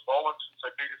Coach Boland since I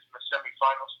beat us in the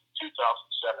semifinals in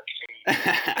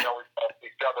 2017. We met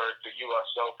each other at the U.S.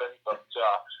 Open, but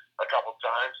a couple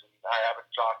times, and I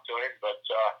haven't talked to him. But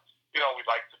we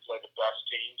like to play the best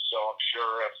team, so I'm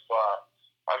sure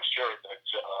that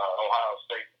Ohio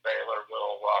State and Baylor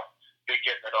will be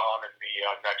getting it on in the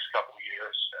next couple of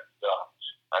years, and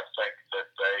I think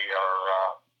that they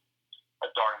are a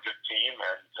darn good team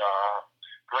and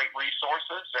great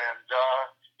resources, and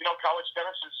college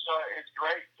tennis is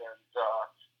great, and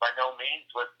by no means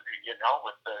with the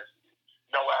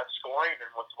no ad scoring and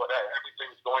with what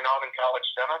everything's going on in college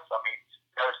tennis. I mean,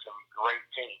 there are some great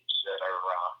teams that are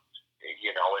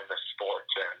in the sport,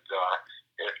 and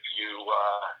if you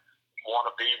want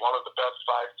to be one of the best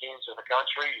 5 teams in the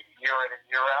country year in and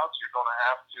year out, you're going to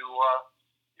have to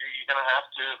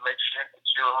make sure that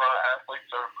your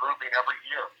athletes are improving every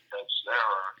year, because there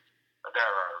are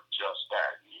just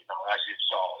that, as you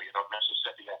saw,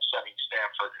 Mississippi upsetting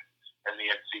Stanford in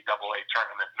the NCAA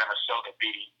tournament, Minnesota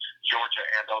beating Georgia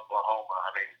and Oklahoma.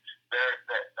 I mean,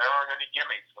 there aren't any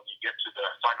gimmies when you get to the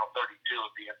final 32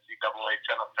 of the NCAA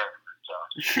tennis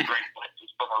tournament. Great places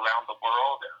from around the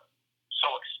world. So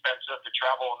expensive to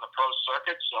travel on the pro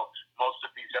circuit, so most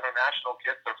of these international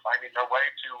kids are finding their way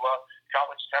to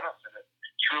college tennis, and it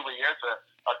truly is a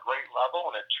great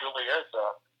level, and it truly is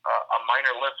a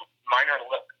minor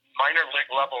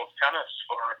league level of tennis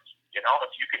for,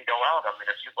 if you can go out. I mean,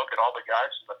 if you look at all the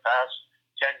guys in the past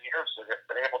 10 years that have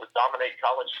been able to dominate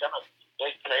college tennis,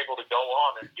 they've been able to go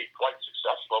on and be quite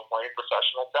successful playing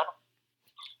professional tennis.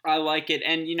 I like it.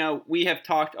 And, we have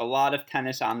talked a lot of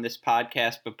tennis on this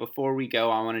podcast, but before we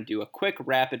go, I want to do a quick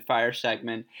rapid fire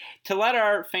segment to let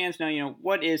our fans know,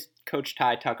 what is Coach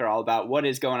Ty Tucker all about? What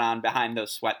is going on behind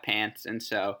those sweatpants? And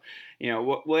so,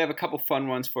 we'll have a couple fun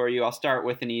ones for you. I'll start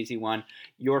with an easy one.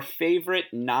 Your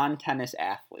favorite non-tennis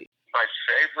athlete? My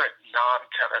favorite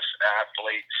non-tennis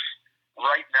athlete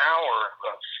right now or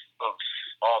of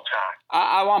all time?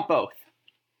 I want both.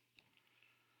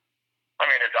 I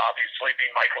mean, it'd obviously be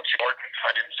Michael Jordan.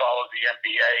 I didn't follow the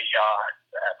NBA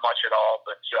much at all,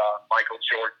 but Michael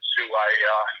Jordan's who I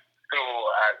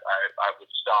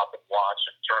would stop and watch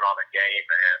and turn on a game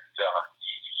and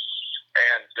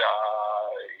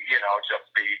just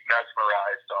be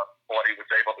mesmerized on what he was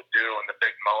able to do in the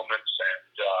big moments. And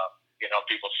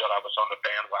people said I was on the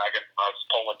bandwagon. I was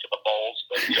pulling to the Bulls,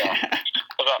 but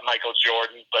about Michael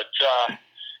Jordan. But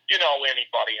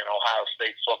anybody in Ohio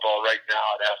State football right now,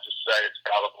 I'd have to say it's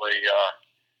probably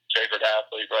favorite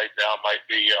athlete right now might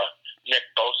be Nick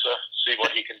Bosa. See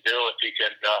what he can do if he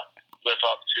can live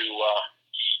up to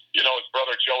his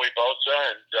brother Joey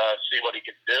Bosa, and see what he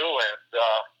can do. And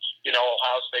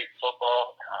Ohio State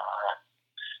football.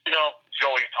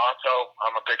 Joey Votto.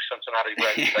 I'm a big Cincinnati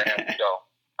Reds fan, so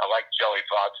I like Joey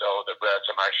Votto. The Reds.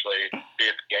 I'm actually be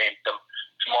at the game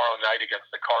tomorrow night against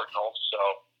the Cardinals. So.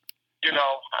 I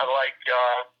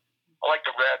like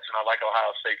the Reds, and I like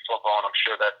Ohio State football, and I'm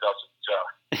sure that doesn't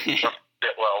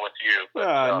fit well with you.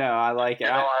 But, no, I like it.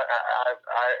 I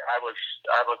was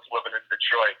living in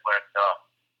Detroit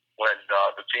when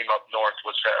the team up north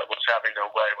was having their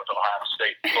way with Ohio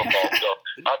State football. So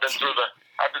I've been through the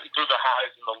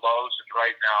highs and the lows, and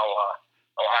right now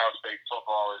Ohio State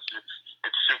football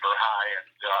it's super high, and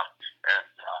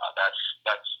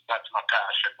that's my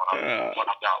passion when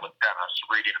I'm down with tennis,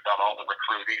 reading about all the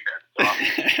recruiting and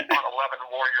on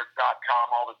 11warriors.com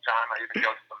all the time. I even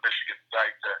go to the Michigan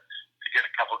site to get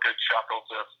a couple good chuckles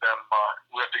of them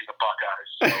ripping the Buckeyes.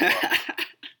 So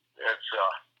it's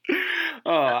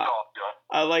all good.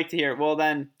 I like to hear it. Well,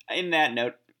 then, in that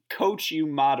note, coach you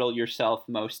model yourself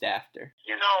most after?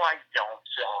 I don't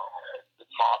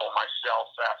model myself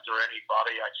after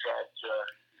anybody. I tried to,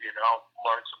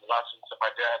 learn some lessons that my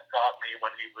dad taught me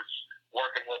when he was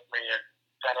working with me in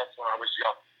tennis when I was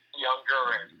younger.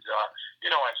 And,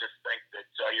 I just think that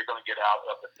you're going to get out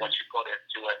of it what you put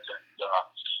into it. And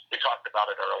we talked about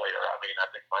it earlier. I mean, I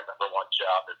think my number one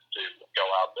job is to go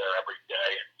out there every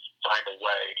day and find a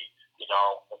way,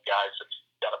 when guys have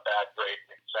got a bad grade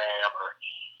in an exam or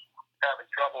having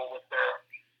trouble with their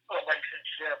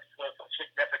relationships with a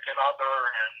significant other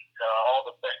and all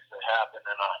the things that happen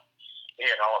in a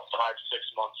 5-6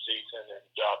 month season, and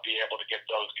be able to get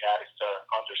those guys to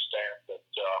understand that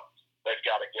they've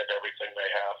got to give everything they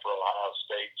have for Ohio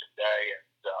State today and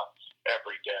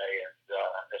every day. And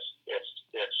if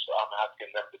I'm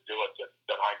asking them to do it,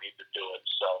 then I need to do it.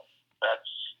 So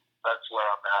that's where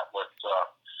I'm at with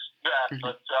that.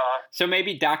 But so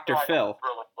maybe Dr. Phil.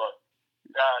 Really, but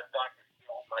Dr.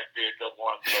 Phil might be a good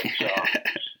one. But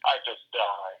I just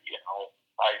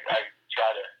I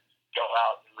try to go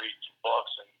out and read some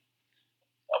books and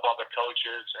of other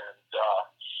coaches and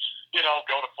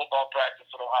go to football practice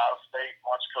at Ohio State,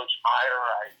 watch Coach Meyer.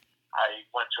 I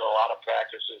went to a lot of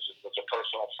practices and was a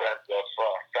personal friend of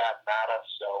Fab Matta.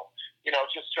 So,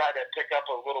 just try to pick up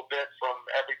a little bit from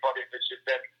everybody that you've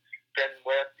been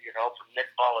with, from Nick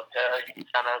Bollettieri from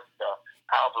tennis to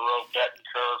Alvaro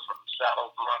Bettencourt from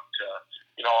Saddlebrook to,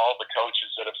 all the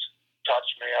coaches that have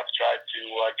touched me. I've tried to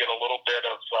get a little bit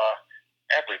of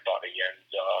everybody. And,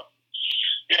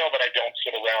 but I don't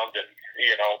sit around and,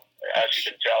 as you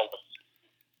can tell with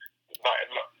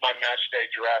my match day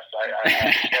dress, I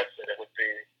guess that it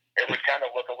would kind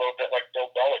of look a little bit like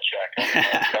Bill Belichick.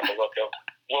 It kind of look a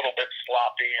little bit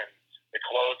sloppy, and the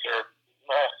clothes are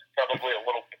probably a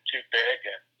little bit too big.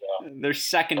 And there's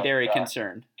secondary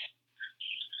concern.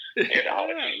 I've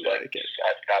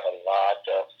got a lot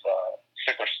of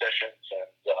superstitions, and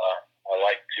I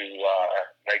like to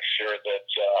make sure that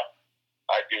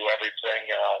I do everything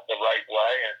the right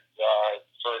way, and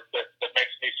that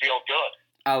makes me feel good.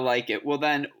 I like it. Well,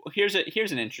 then here's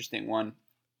an interesting one.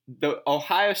 The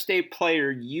Ohio State player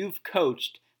you've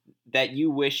coached that you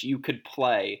wish you could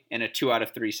play in a 2 out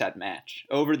of 3 set match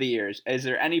over the years. Is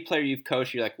there any player you've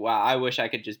coached you're like, wow, I wish I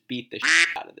could just beat the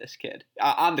shit out of this kid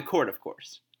on the court, of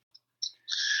course?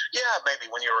 Yeah, maybe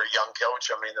when you were a young coach.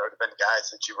 I mean, there would have been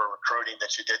guys that you were recruiting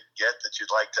that you didn't get that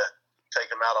you'd like to take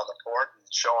them out on the court and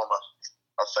show them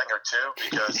a thing or two,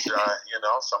 because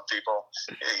some people,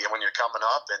 when you're coming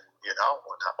up, and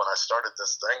when I started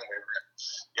this thing, we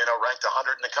were ranked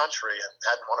 100 in the country and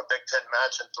hadn't won a Big Ten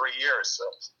match in 3 years. So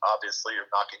obviously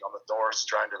you're knocking on the doors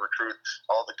trying to recruit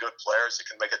all the good players that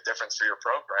can make a difference for your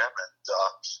program. And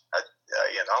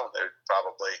there'd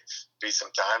probably be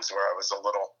some times where I was a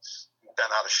little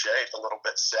bent out of shape, a little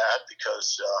bit sad,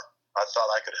 because I thought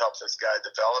I could help this guy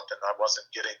develop, and I wasn't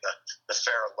getting the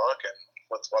fair look. And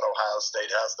with what Ohio State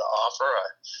has to offer,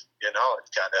 it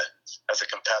kind of, as a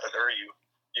competitor,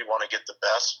 you want to get the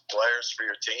best players for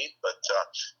your team, but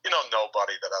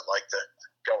nobody that I'd like to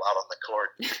go out on the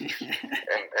court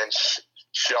and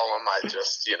show them. I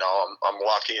just, I'm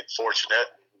lucky and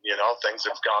fortunate. Things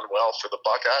have gone well for the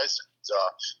Buckeyes.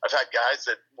 I've had guys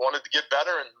that wanted to get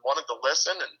better and wanted to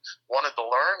listen and wanted to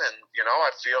learn, and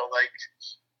I feel like,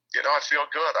 I feel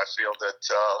good. I feel that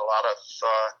a lot of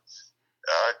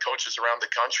coaches around the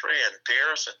country and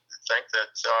peers think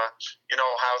that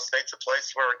Ohio State's a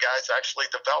place where guys actually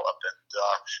develop, and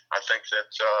I think that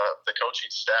the coaching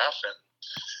staff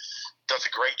does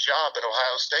a great job at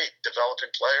Ohio State developing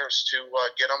players to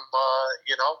get them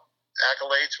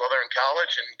accolades while they're in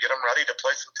college and get them ready to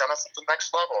play some tennis at the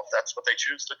next level if that's what they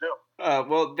choose to do.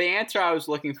 Well, the answer I was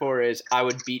looking for is I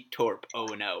would beat Torp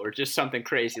 0-0 or just something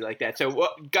crazy like that. So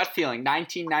what gut feeling,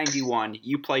 1991,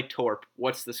 you play Torp.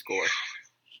 What's the score?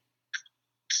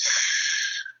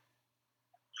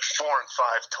 4-5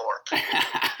 Torp.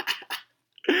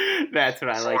 That's what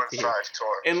I like to hear. 4-5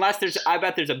 Torp. Unless I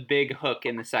bet there's a big hook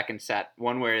in the second set,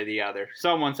 one way or the other.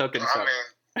 Someone's hooking something. I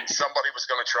mean, somebody was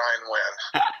going to try and win.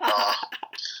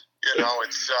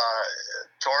 It's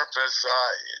Torp's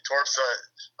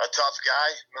a tough guy,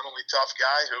 mentally tough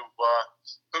guy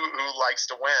who likes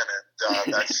to win,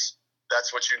 and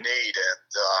that's what you need. And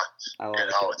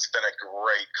it's been a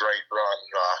great run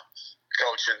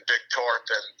coaching Big Torp,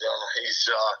 and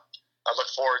I look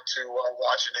forward to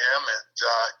watching him,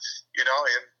 and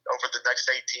over the next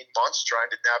 18 months trying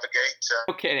to navigate.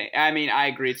 Okay, I mean, I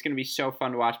agree. It's going to be so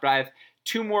fun to watch, but I have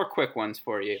 2 more quick ones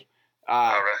for you.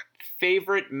 All right.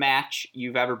 Favorite match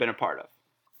you've ever been a part of?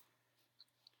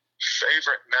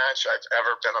 Favorite match I've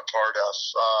ever been a part of?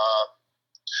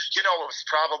 It was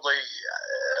probably,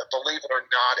 believe it or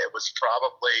not, it was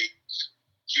probably,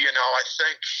 I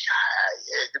think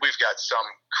we've got some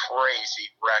crazy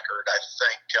record. I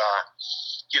think,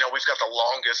 we've got the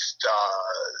longest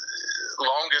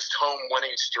home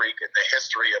winning streak in the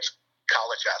history of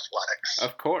college athletics.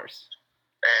 Of course.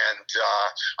 And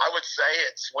I would say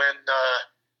it's when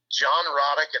John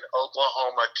Roddick in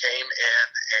Oklahoma came in,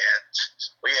 and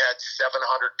we had 700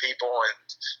 people, and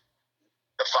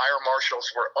the fire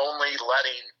marshals were only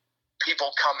letting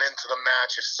people come into the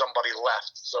match if somebody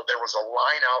left. So there was a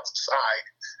line outside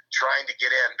trying to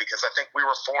get in, because I think we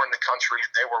were 4 in the country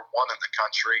and they were 1 in the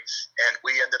country, and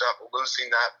we ended up losing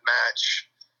that match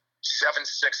 7-6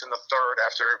 in the third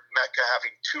after Mecca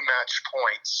having 2 match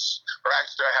points, or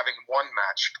after having 1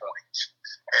 match point.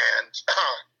 And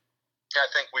I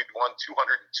think we'd won 202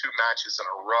 matches in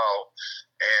a row,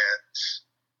 and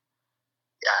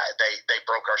they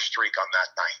broke our streak on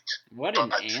that night. What an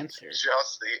answer.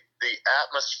 Just the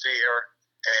atmosphere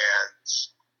and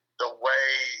the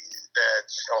way that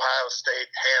Ohio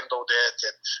State handled it,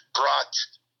 and brought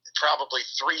probably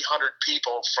 300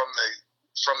 people from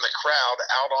the crowd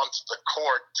out onto the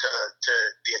court, to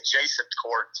the adjacent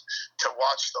court, to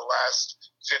watch the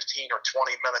last 15 or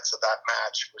 20 minutes of that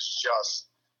match was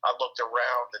just, I looked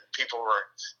around and people were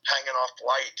hanging off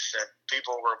lights and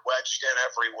people were wedged in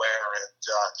everywhere. And,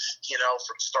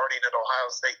 from starting at Ohio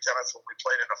State tennis when we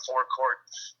played in a 4-court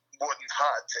wooden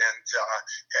hut, and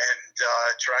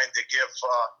trying to give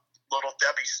Little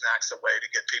Debbie snacks away to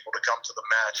get people to come to the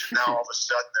match. And now all of a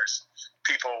sudden there's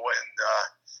people in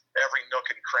every nook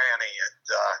and cranny. And,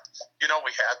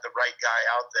 we had the right guy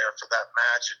out there for that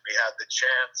match, and we had the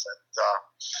chance, and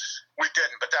we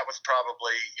didn't. But that was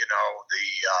probably,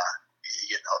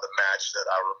 the match that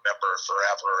I remember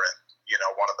forever, and,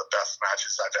 one of the best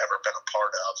matches I've ever been a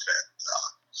part of. And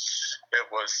it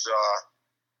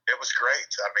was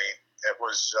great. I mean, it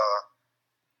was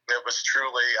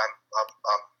truly, I'm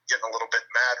getting a little bit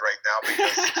mad right now,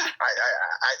 because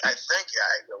I think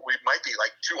we might be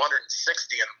like 260-1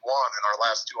 in our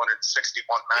last 261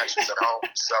 matches at home.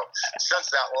 So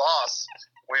since that loss,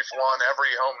 we've won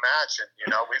every home match, and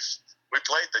we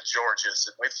played the Georgias,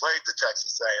 and we played the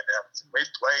Texas A&M. We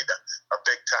played a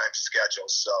big time schedule.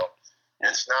 So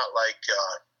it's not like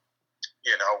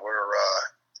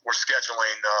we're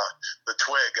scheduling the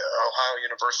Twig, Ohio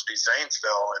University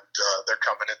Zanesville, and they're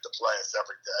coming in to play us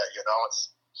every day.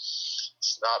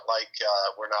 It's not like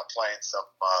we're not playing some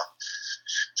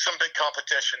big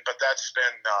competition, but that's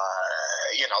been,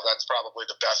 that's probably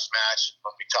the best match.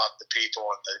 When we talk to people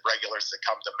and the regulars that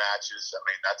come to matches, I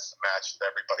mean, that's the match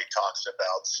that everybody talks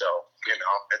about. So,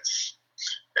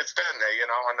 it's been,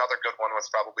 another good one was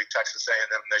probably Texas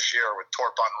A&M this year with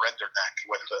Torpon Rinderneck,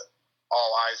 with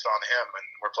all eyes on him, and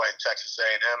we're playing Texas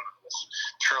A&M. It was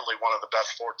truly one of the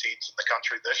best 4 teams in the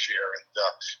country this year, and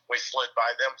we slid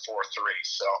by them 4-3.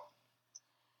 So.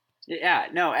 Yeah,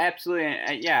 no,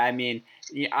 absolutely. Yeah, I mean,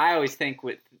 I always think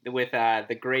with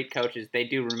the great coaches, they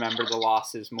do remember the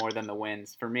losses more than the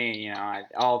wins. For me,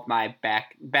 all of my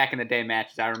back in the day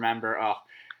matches, I remember.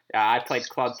 I played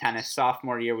club tennis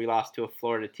sophomore year. We lost to a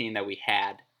Florida team that we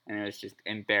had, and it was just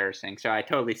embarrassing. So I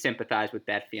totally sympathize with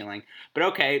that feeling. But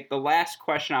okay, the last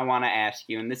question I want to ask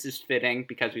you, and this is fitting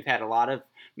because we've had a lot of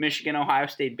Michigan-Ohio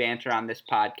State banter on this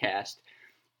podcast.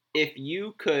 If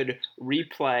you could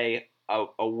replay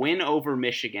a win over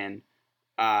Michigan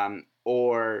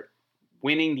or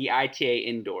winning the ITA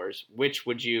indoors, which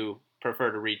would you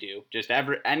prefer to redo? Just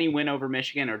any win over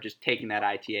Michigan, or just taking that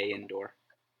ITA indoor?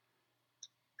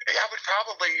 I would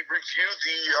probably review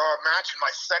the match in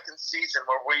my second season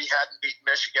where we hadn't beaten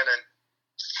Michigan in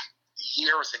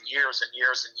years and years and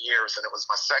years and years, and it was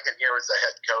my second year as a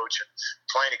head coach and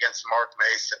playing against Mark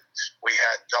Mason. We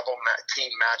had double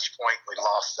team match point. We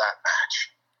lost that match.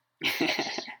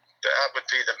 That would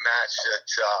be the match that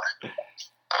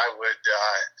I would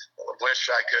wish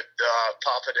I could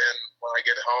pop it in when I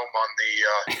get home on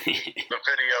the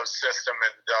video system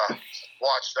and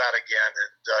watch that again,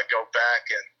 and go back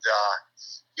and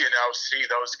see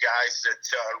those guys that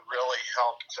really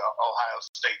helped Ohio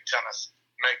State tennis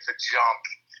make the jump,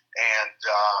 and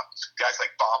guys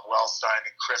like Bob Wellstein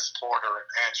and Chris Porter and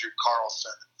Andrew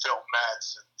Carlson and Phil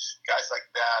Metz and guys like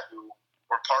that who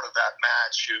were part of that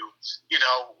match, who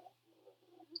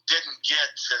didn't get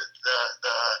to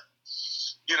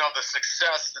the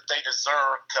success that they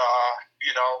deserved,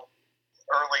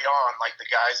 early on, like the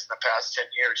guys in the past 10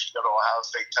 years, you go to Ohio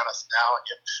State tennis now and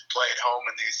you play at home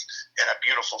in a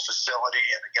beautiful facility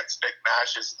and against big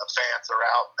matches, and the fans are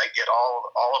out and they get all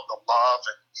of the love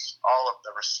and all of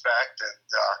the respect. And,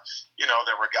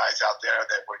 there were guys out there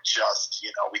that were just,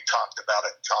 we talked about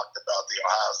the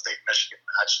Ohio State-Michigan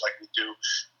match like we do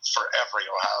for every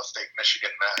Ohio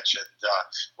State-Michigan match. And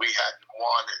we hadn't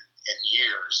won in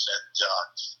years. And,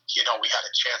 we had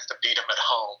a chance to beat them at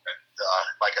home. And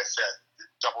like I said,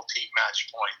 double team match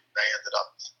point, they ended up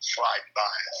sliding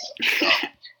by us.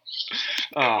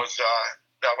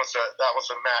 That was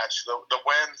a match. The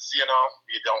wins, you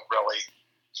don't really,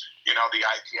 the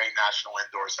IPA National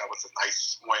Indoors, that was a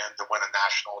nice win to win a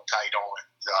national title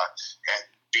and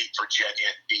beat Virginia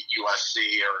and beat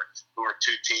USC, who are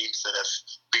two teams that have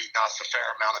beaten us a fair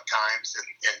amount of times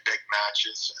in big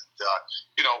matches. And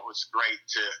it was great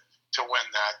to win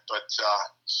that. But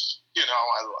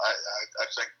I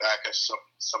think back of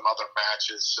some other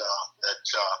matches that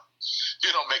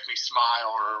make me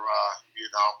smile, or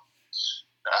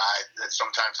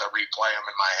sometimes I replay them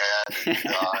in my head.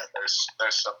 And,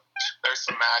 there's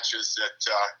some matches that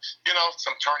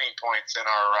some turning points in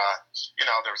our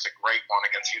there was a great one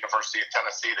against University of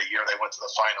Tennessee the year they went to the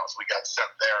finals. We got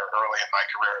sent there early in my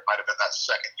career. It might have been that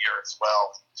second year as well,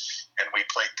 and we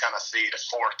played Tennessee to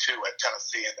 4-2 at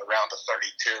Tennessee in the round of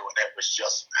 32, and it was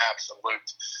just an absolute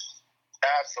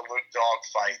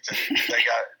dogfight. And they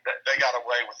got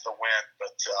away with the win.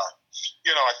 But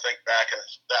I think back at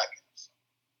that.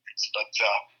 But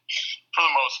for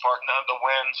the most part, none of the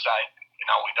wins,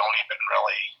 we don't even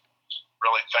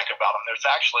really think about them. There's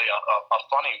actually a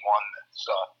funny one that's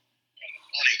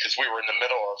because we were in the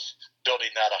middle of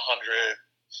building that 100.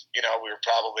 We were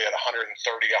probably at 130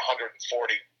 or 140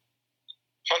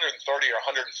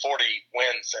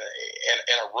 wins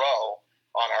in a row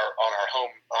on our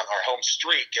home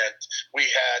streak, and we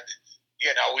had.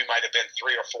 We might have been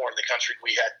 3 or 4 in the country.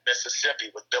 We had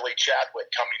Mississippi with Billy Chadwick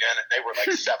coming in, and they were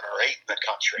like 7 or 8 in the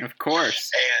country. Of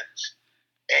course.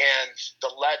 And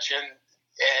the legend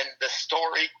and the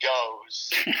story goes,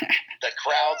 the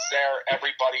crowd's there,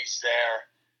 everybody's there.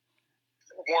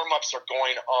 Warm-ups are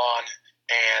going on,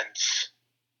 and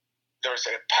there's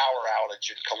a power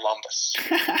outage in Columbus,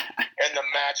 and the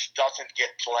match doesn't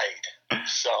get played.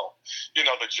 So,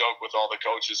 the joke with all the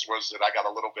coaches was that I got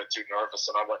a little bit too nervous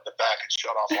and I went in the back and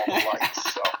shut off all the lights.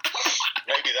 So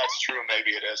maybe that's true,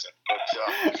 maybe it isn't. But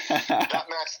that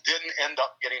match didn't end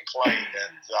up getting played,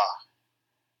 and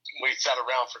we sat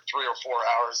around for 3 or 4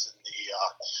 hours, and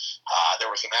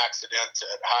there was an accident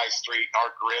at High Street, and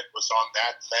our grid was on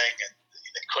that thing, and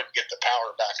they couldn't get the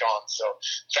power back on. So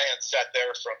fans sat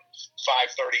there from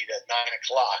 5:30 to 9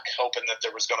 o'clock hoping that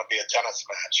there was going to be a tennis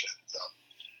match.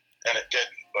 And it didn't,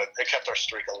 but it kept our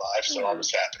streak alive, so I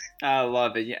was happy. I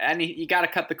love it. And you got to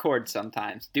cut the cord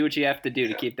sometimes. Do what you have to do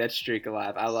to keep that streak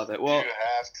alive. I love it. Well, you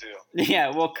have to.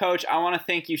 Yeah, well, Coach, I want to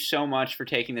thank you so much for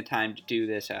taking the time to do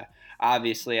this.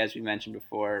 Obviously, as we mentioned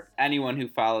before, anyone who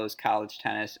follows college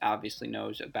tennis obviously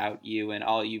knows about you and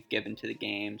all you've given to the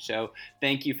game. So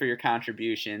thank you for your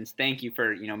contributions. Thank you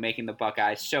for, making the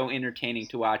Buckeyes so entertaining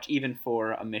to watch, even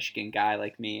for a Michigan guy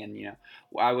like me. And,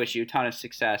 I wish you a ton of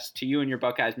success to you and your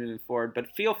Buckeyes moving forward.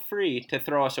 But feel free to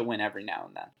throw us a win every now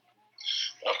and then.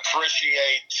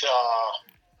 Appreciate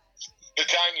the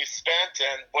time you spent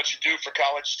and what you do for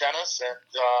college tennis. And,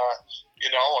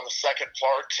 on the second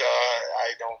part,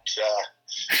 I don't,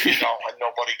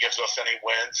 nobody gives us any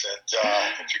wins. And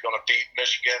if you're going to beat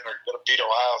Michigan or you're going to beat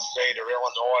Ohio State or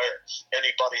Illinois or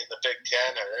anybody in the Big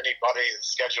Ten or anybody in the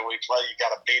schedule we play, you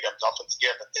got to beat them. Nothing's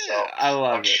given. So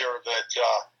I'm sure that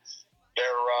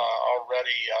they're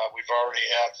already, we've already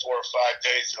had 4 or 5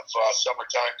 days of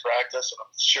summertime practice, and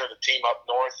I'm sure the team up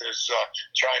north is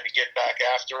trying to get back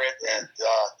after it and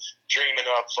dreaming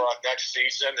of next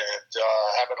season and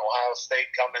having Ohio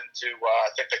State come into,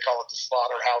 I think they call it the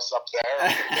slaughterhouse up there.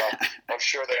 And, I'm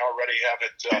sure they already have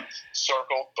it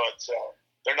circled, but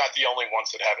they're not the only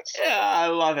ones that have it circled. Yeah, I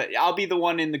love it. I'll be the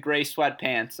one in the gray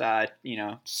sweatpants,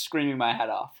 screaming my head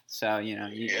off. So, you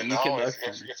can look for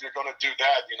me. If you're going to do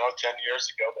that, 10 years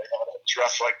ago they had a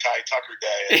Dress Like Ty Tucker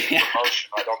Day at the promotion.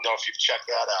 I don't know if you've checked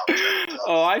that out.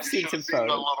 I've seen some photos.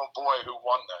 The little boy who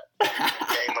won that. He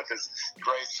came with his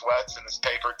gray sweats and his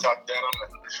paper tucked in them,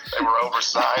 and they were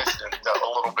oversized and a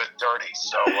little bit dirty.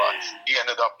 So he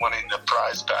ended up winning the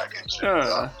prize package.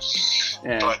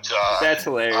 But that's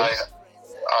hilarious.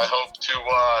 I hope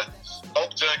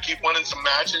to keep winning some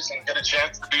matches and get a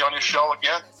chance to be on your show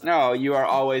again. No, you are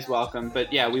always welcome.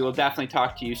 But yeah, we will definitely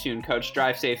talk to you soon, Coach.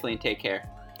 Drive safely and take care.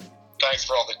 Thanks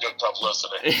for all the good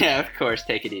publicity. Yeah, of course.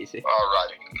 Take it easy. All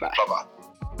righty. Bye.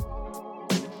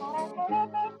 Bye-bye.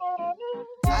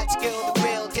 let's go the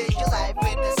real. Take your life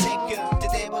in a second. The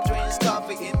devil drinks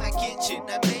coffee in my kitchen.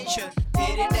 I mentioned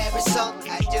it in every song.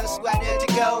 I just wanted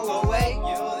to go away.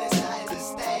 You decide to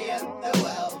stay in the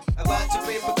well. I want to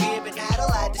be forgiven. I don't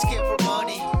like this kid for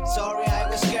money. Sorry, I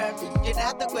was scared. You're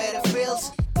not the way it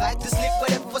feels. Like to sleep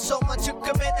waiting for someone to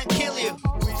come in and kill you.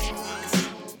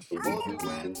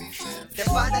 The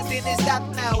final thing is that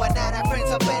now we're not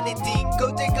friends of anything.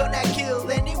 Cause they're gonna kill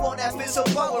anyone that feels so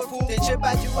powerful. They should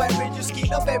buy you wearing your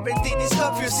skin up, everything is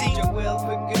confusing. You will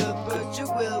be good, but you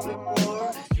will be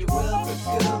more. You will be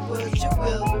good, but you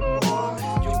will be